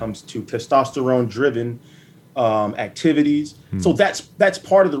 when it comes to testosterone-driven activities. So that's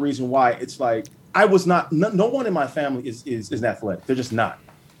part of the reason why it's like I was not. No one in my family is athletic. They're just not.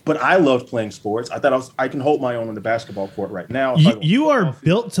 But I loved playing sports. I thought I can hold my own on the basketball court right now. You are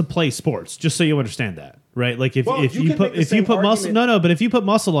built to play sports, just so you understand that, right? Like if you put muscle, but if you put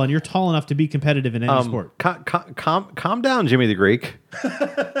muscle on, you're tall enough to be competitive in any sport. Calm down, Jimmy the Greek. All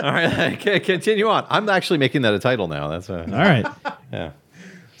right, continue on. I'm actually making that a title now. That's all right. Yeah.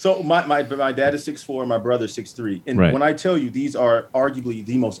 So my dad is 6'4", my brother 6'3", and Right. when I tell you these are arguably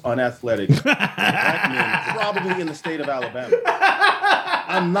the most unathletic black men probably in the state of Alabama,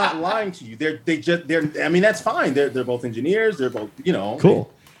 I'm not lying to you. They're. I mean, that's fine. They're both engineers. They're both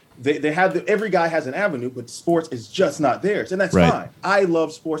Cool. They have every guy has an avenue, but sports is just not theirs, and that's Right. fine. I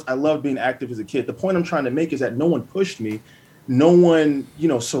love sports. I love being active as a kid. The point I'm trying to make is that no one pushed me. No one,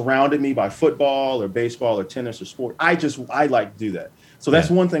 surrounded me by football or baseball or tennis or sport. I like to do that. So that's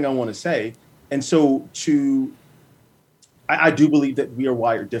one thing I want to say. And so I do believe that we are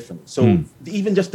wired differently. So even just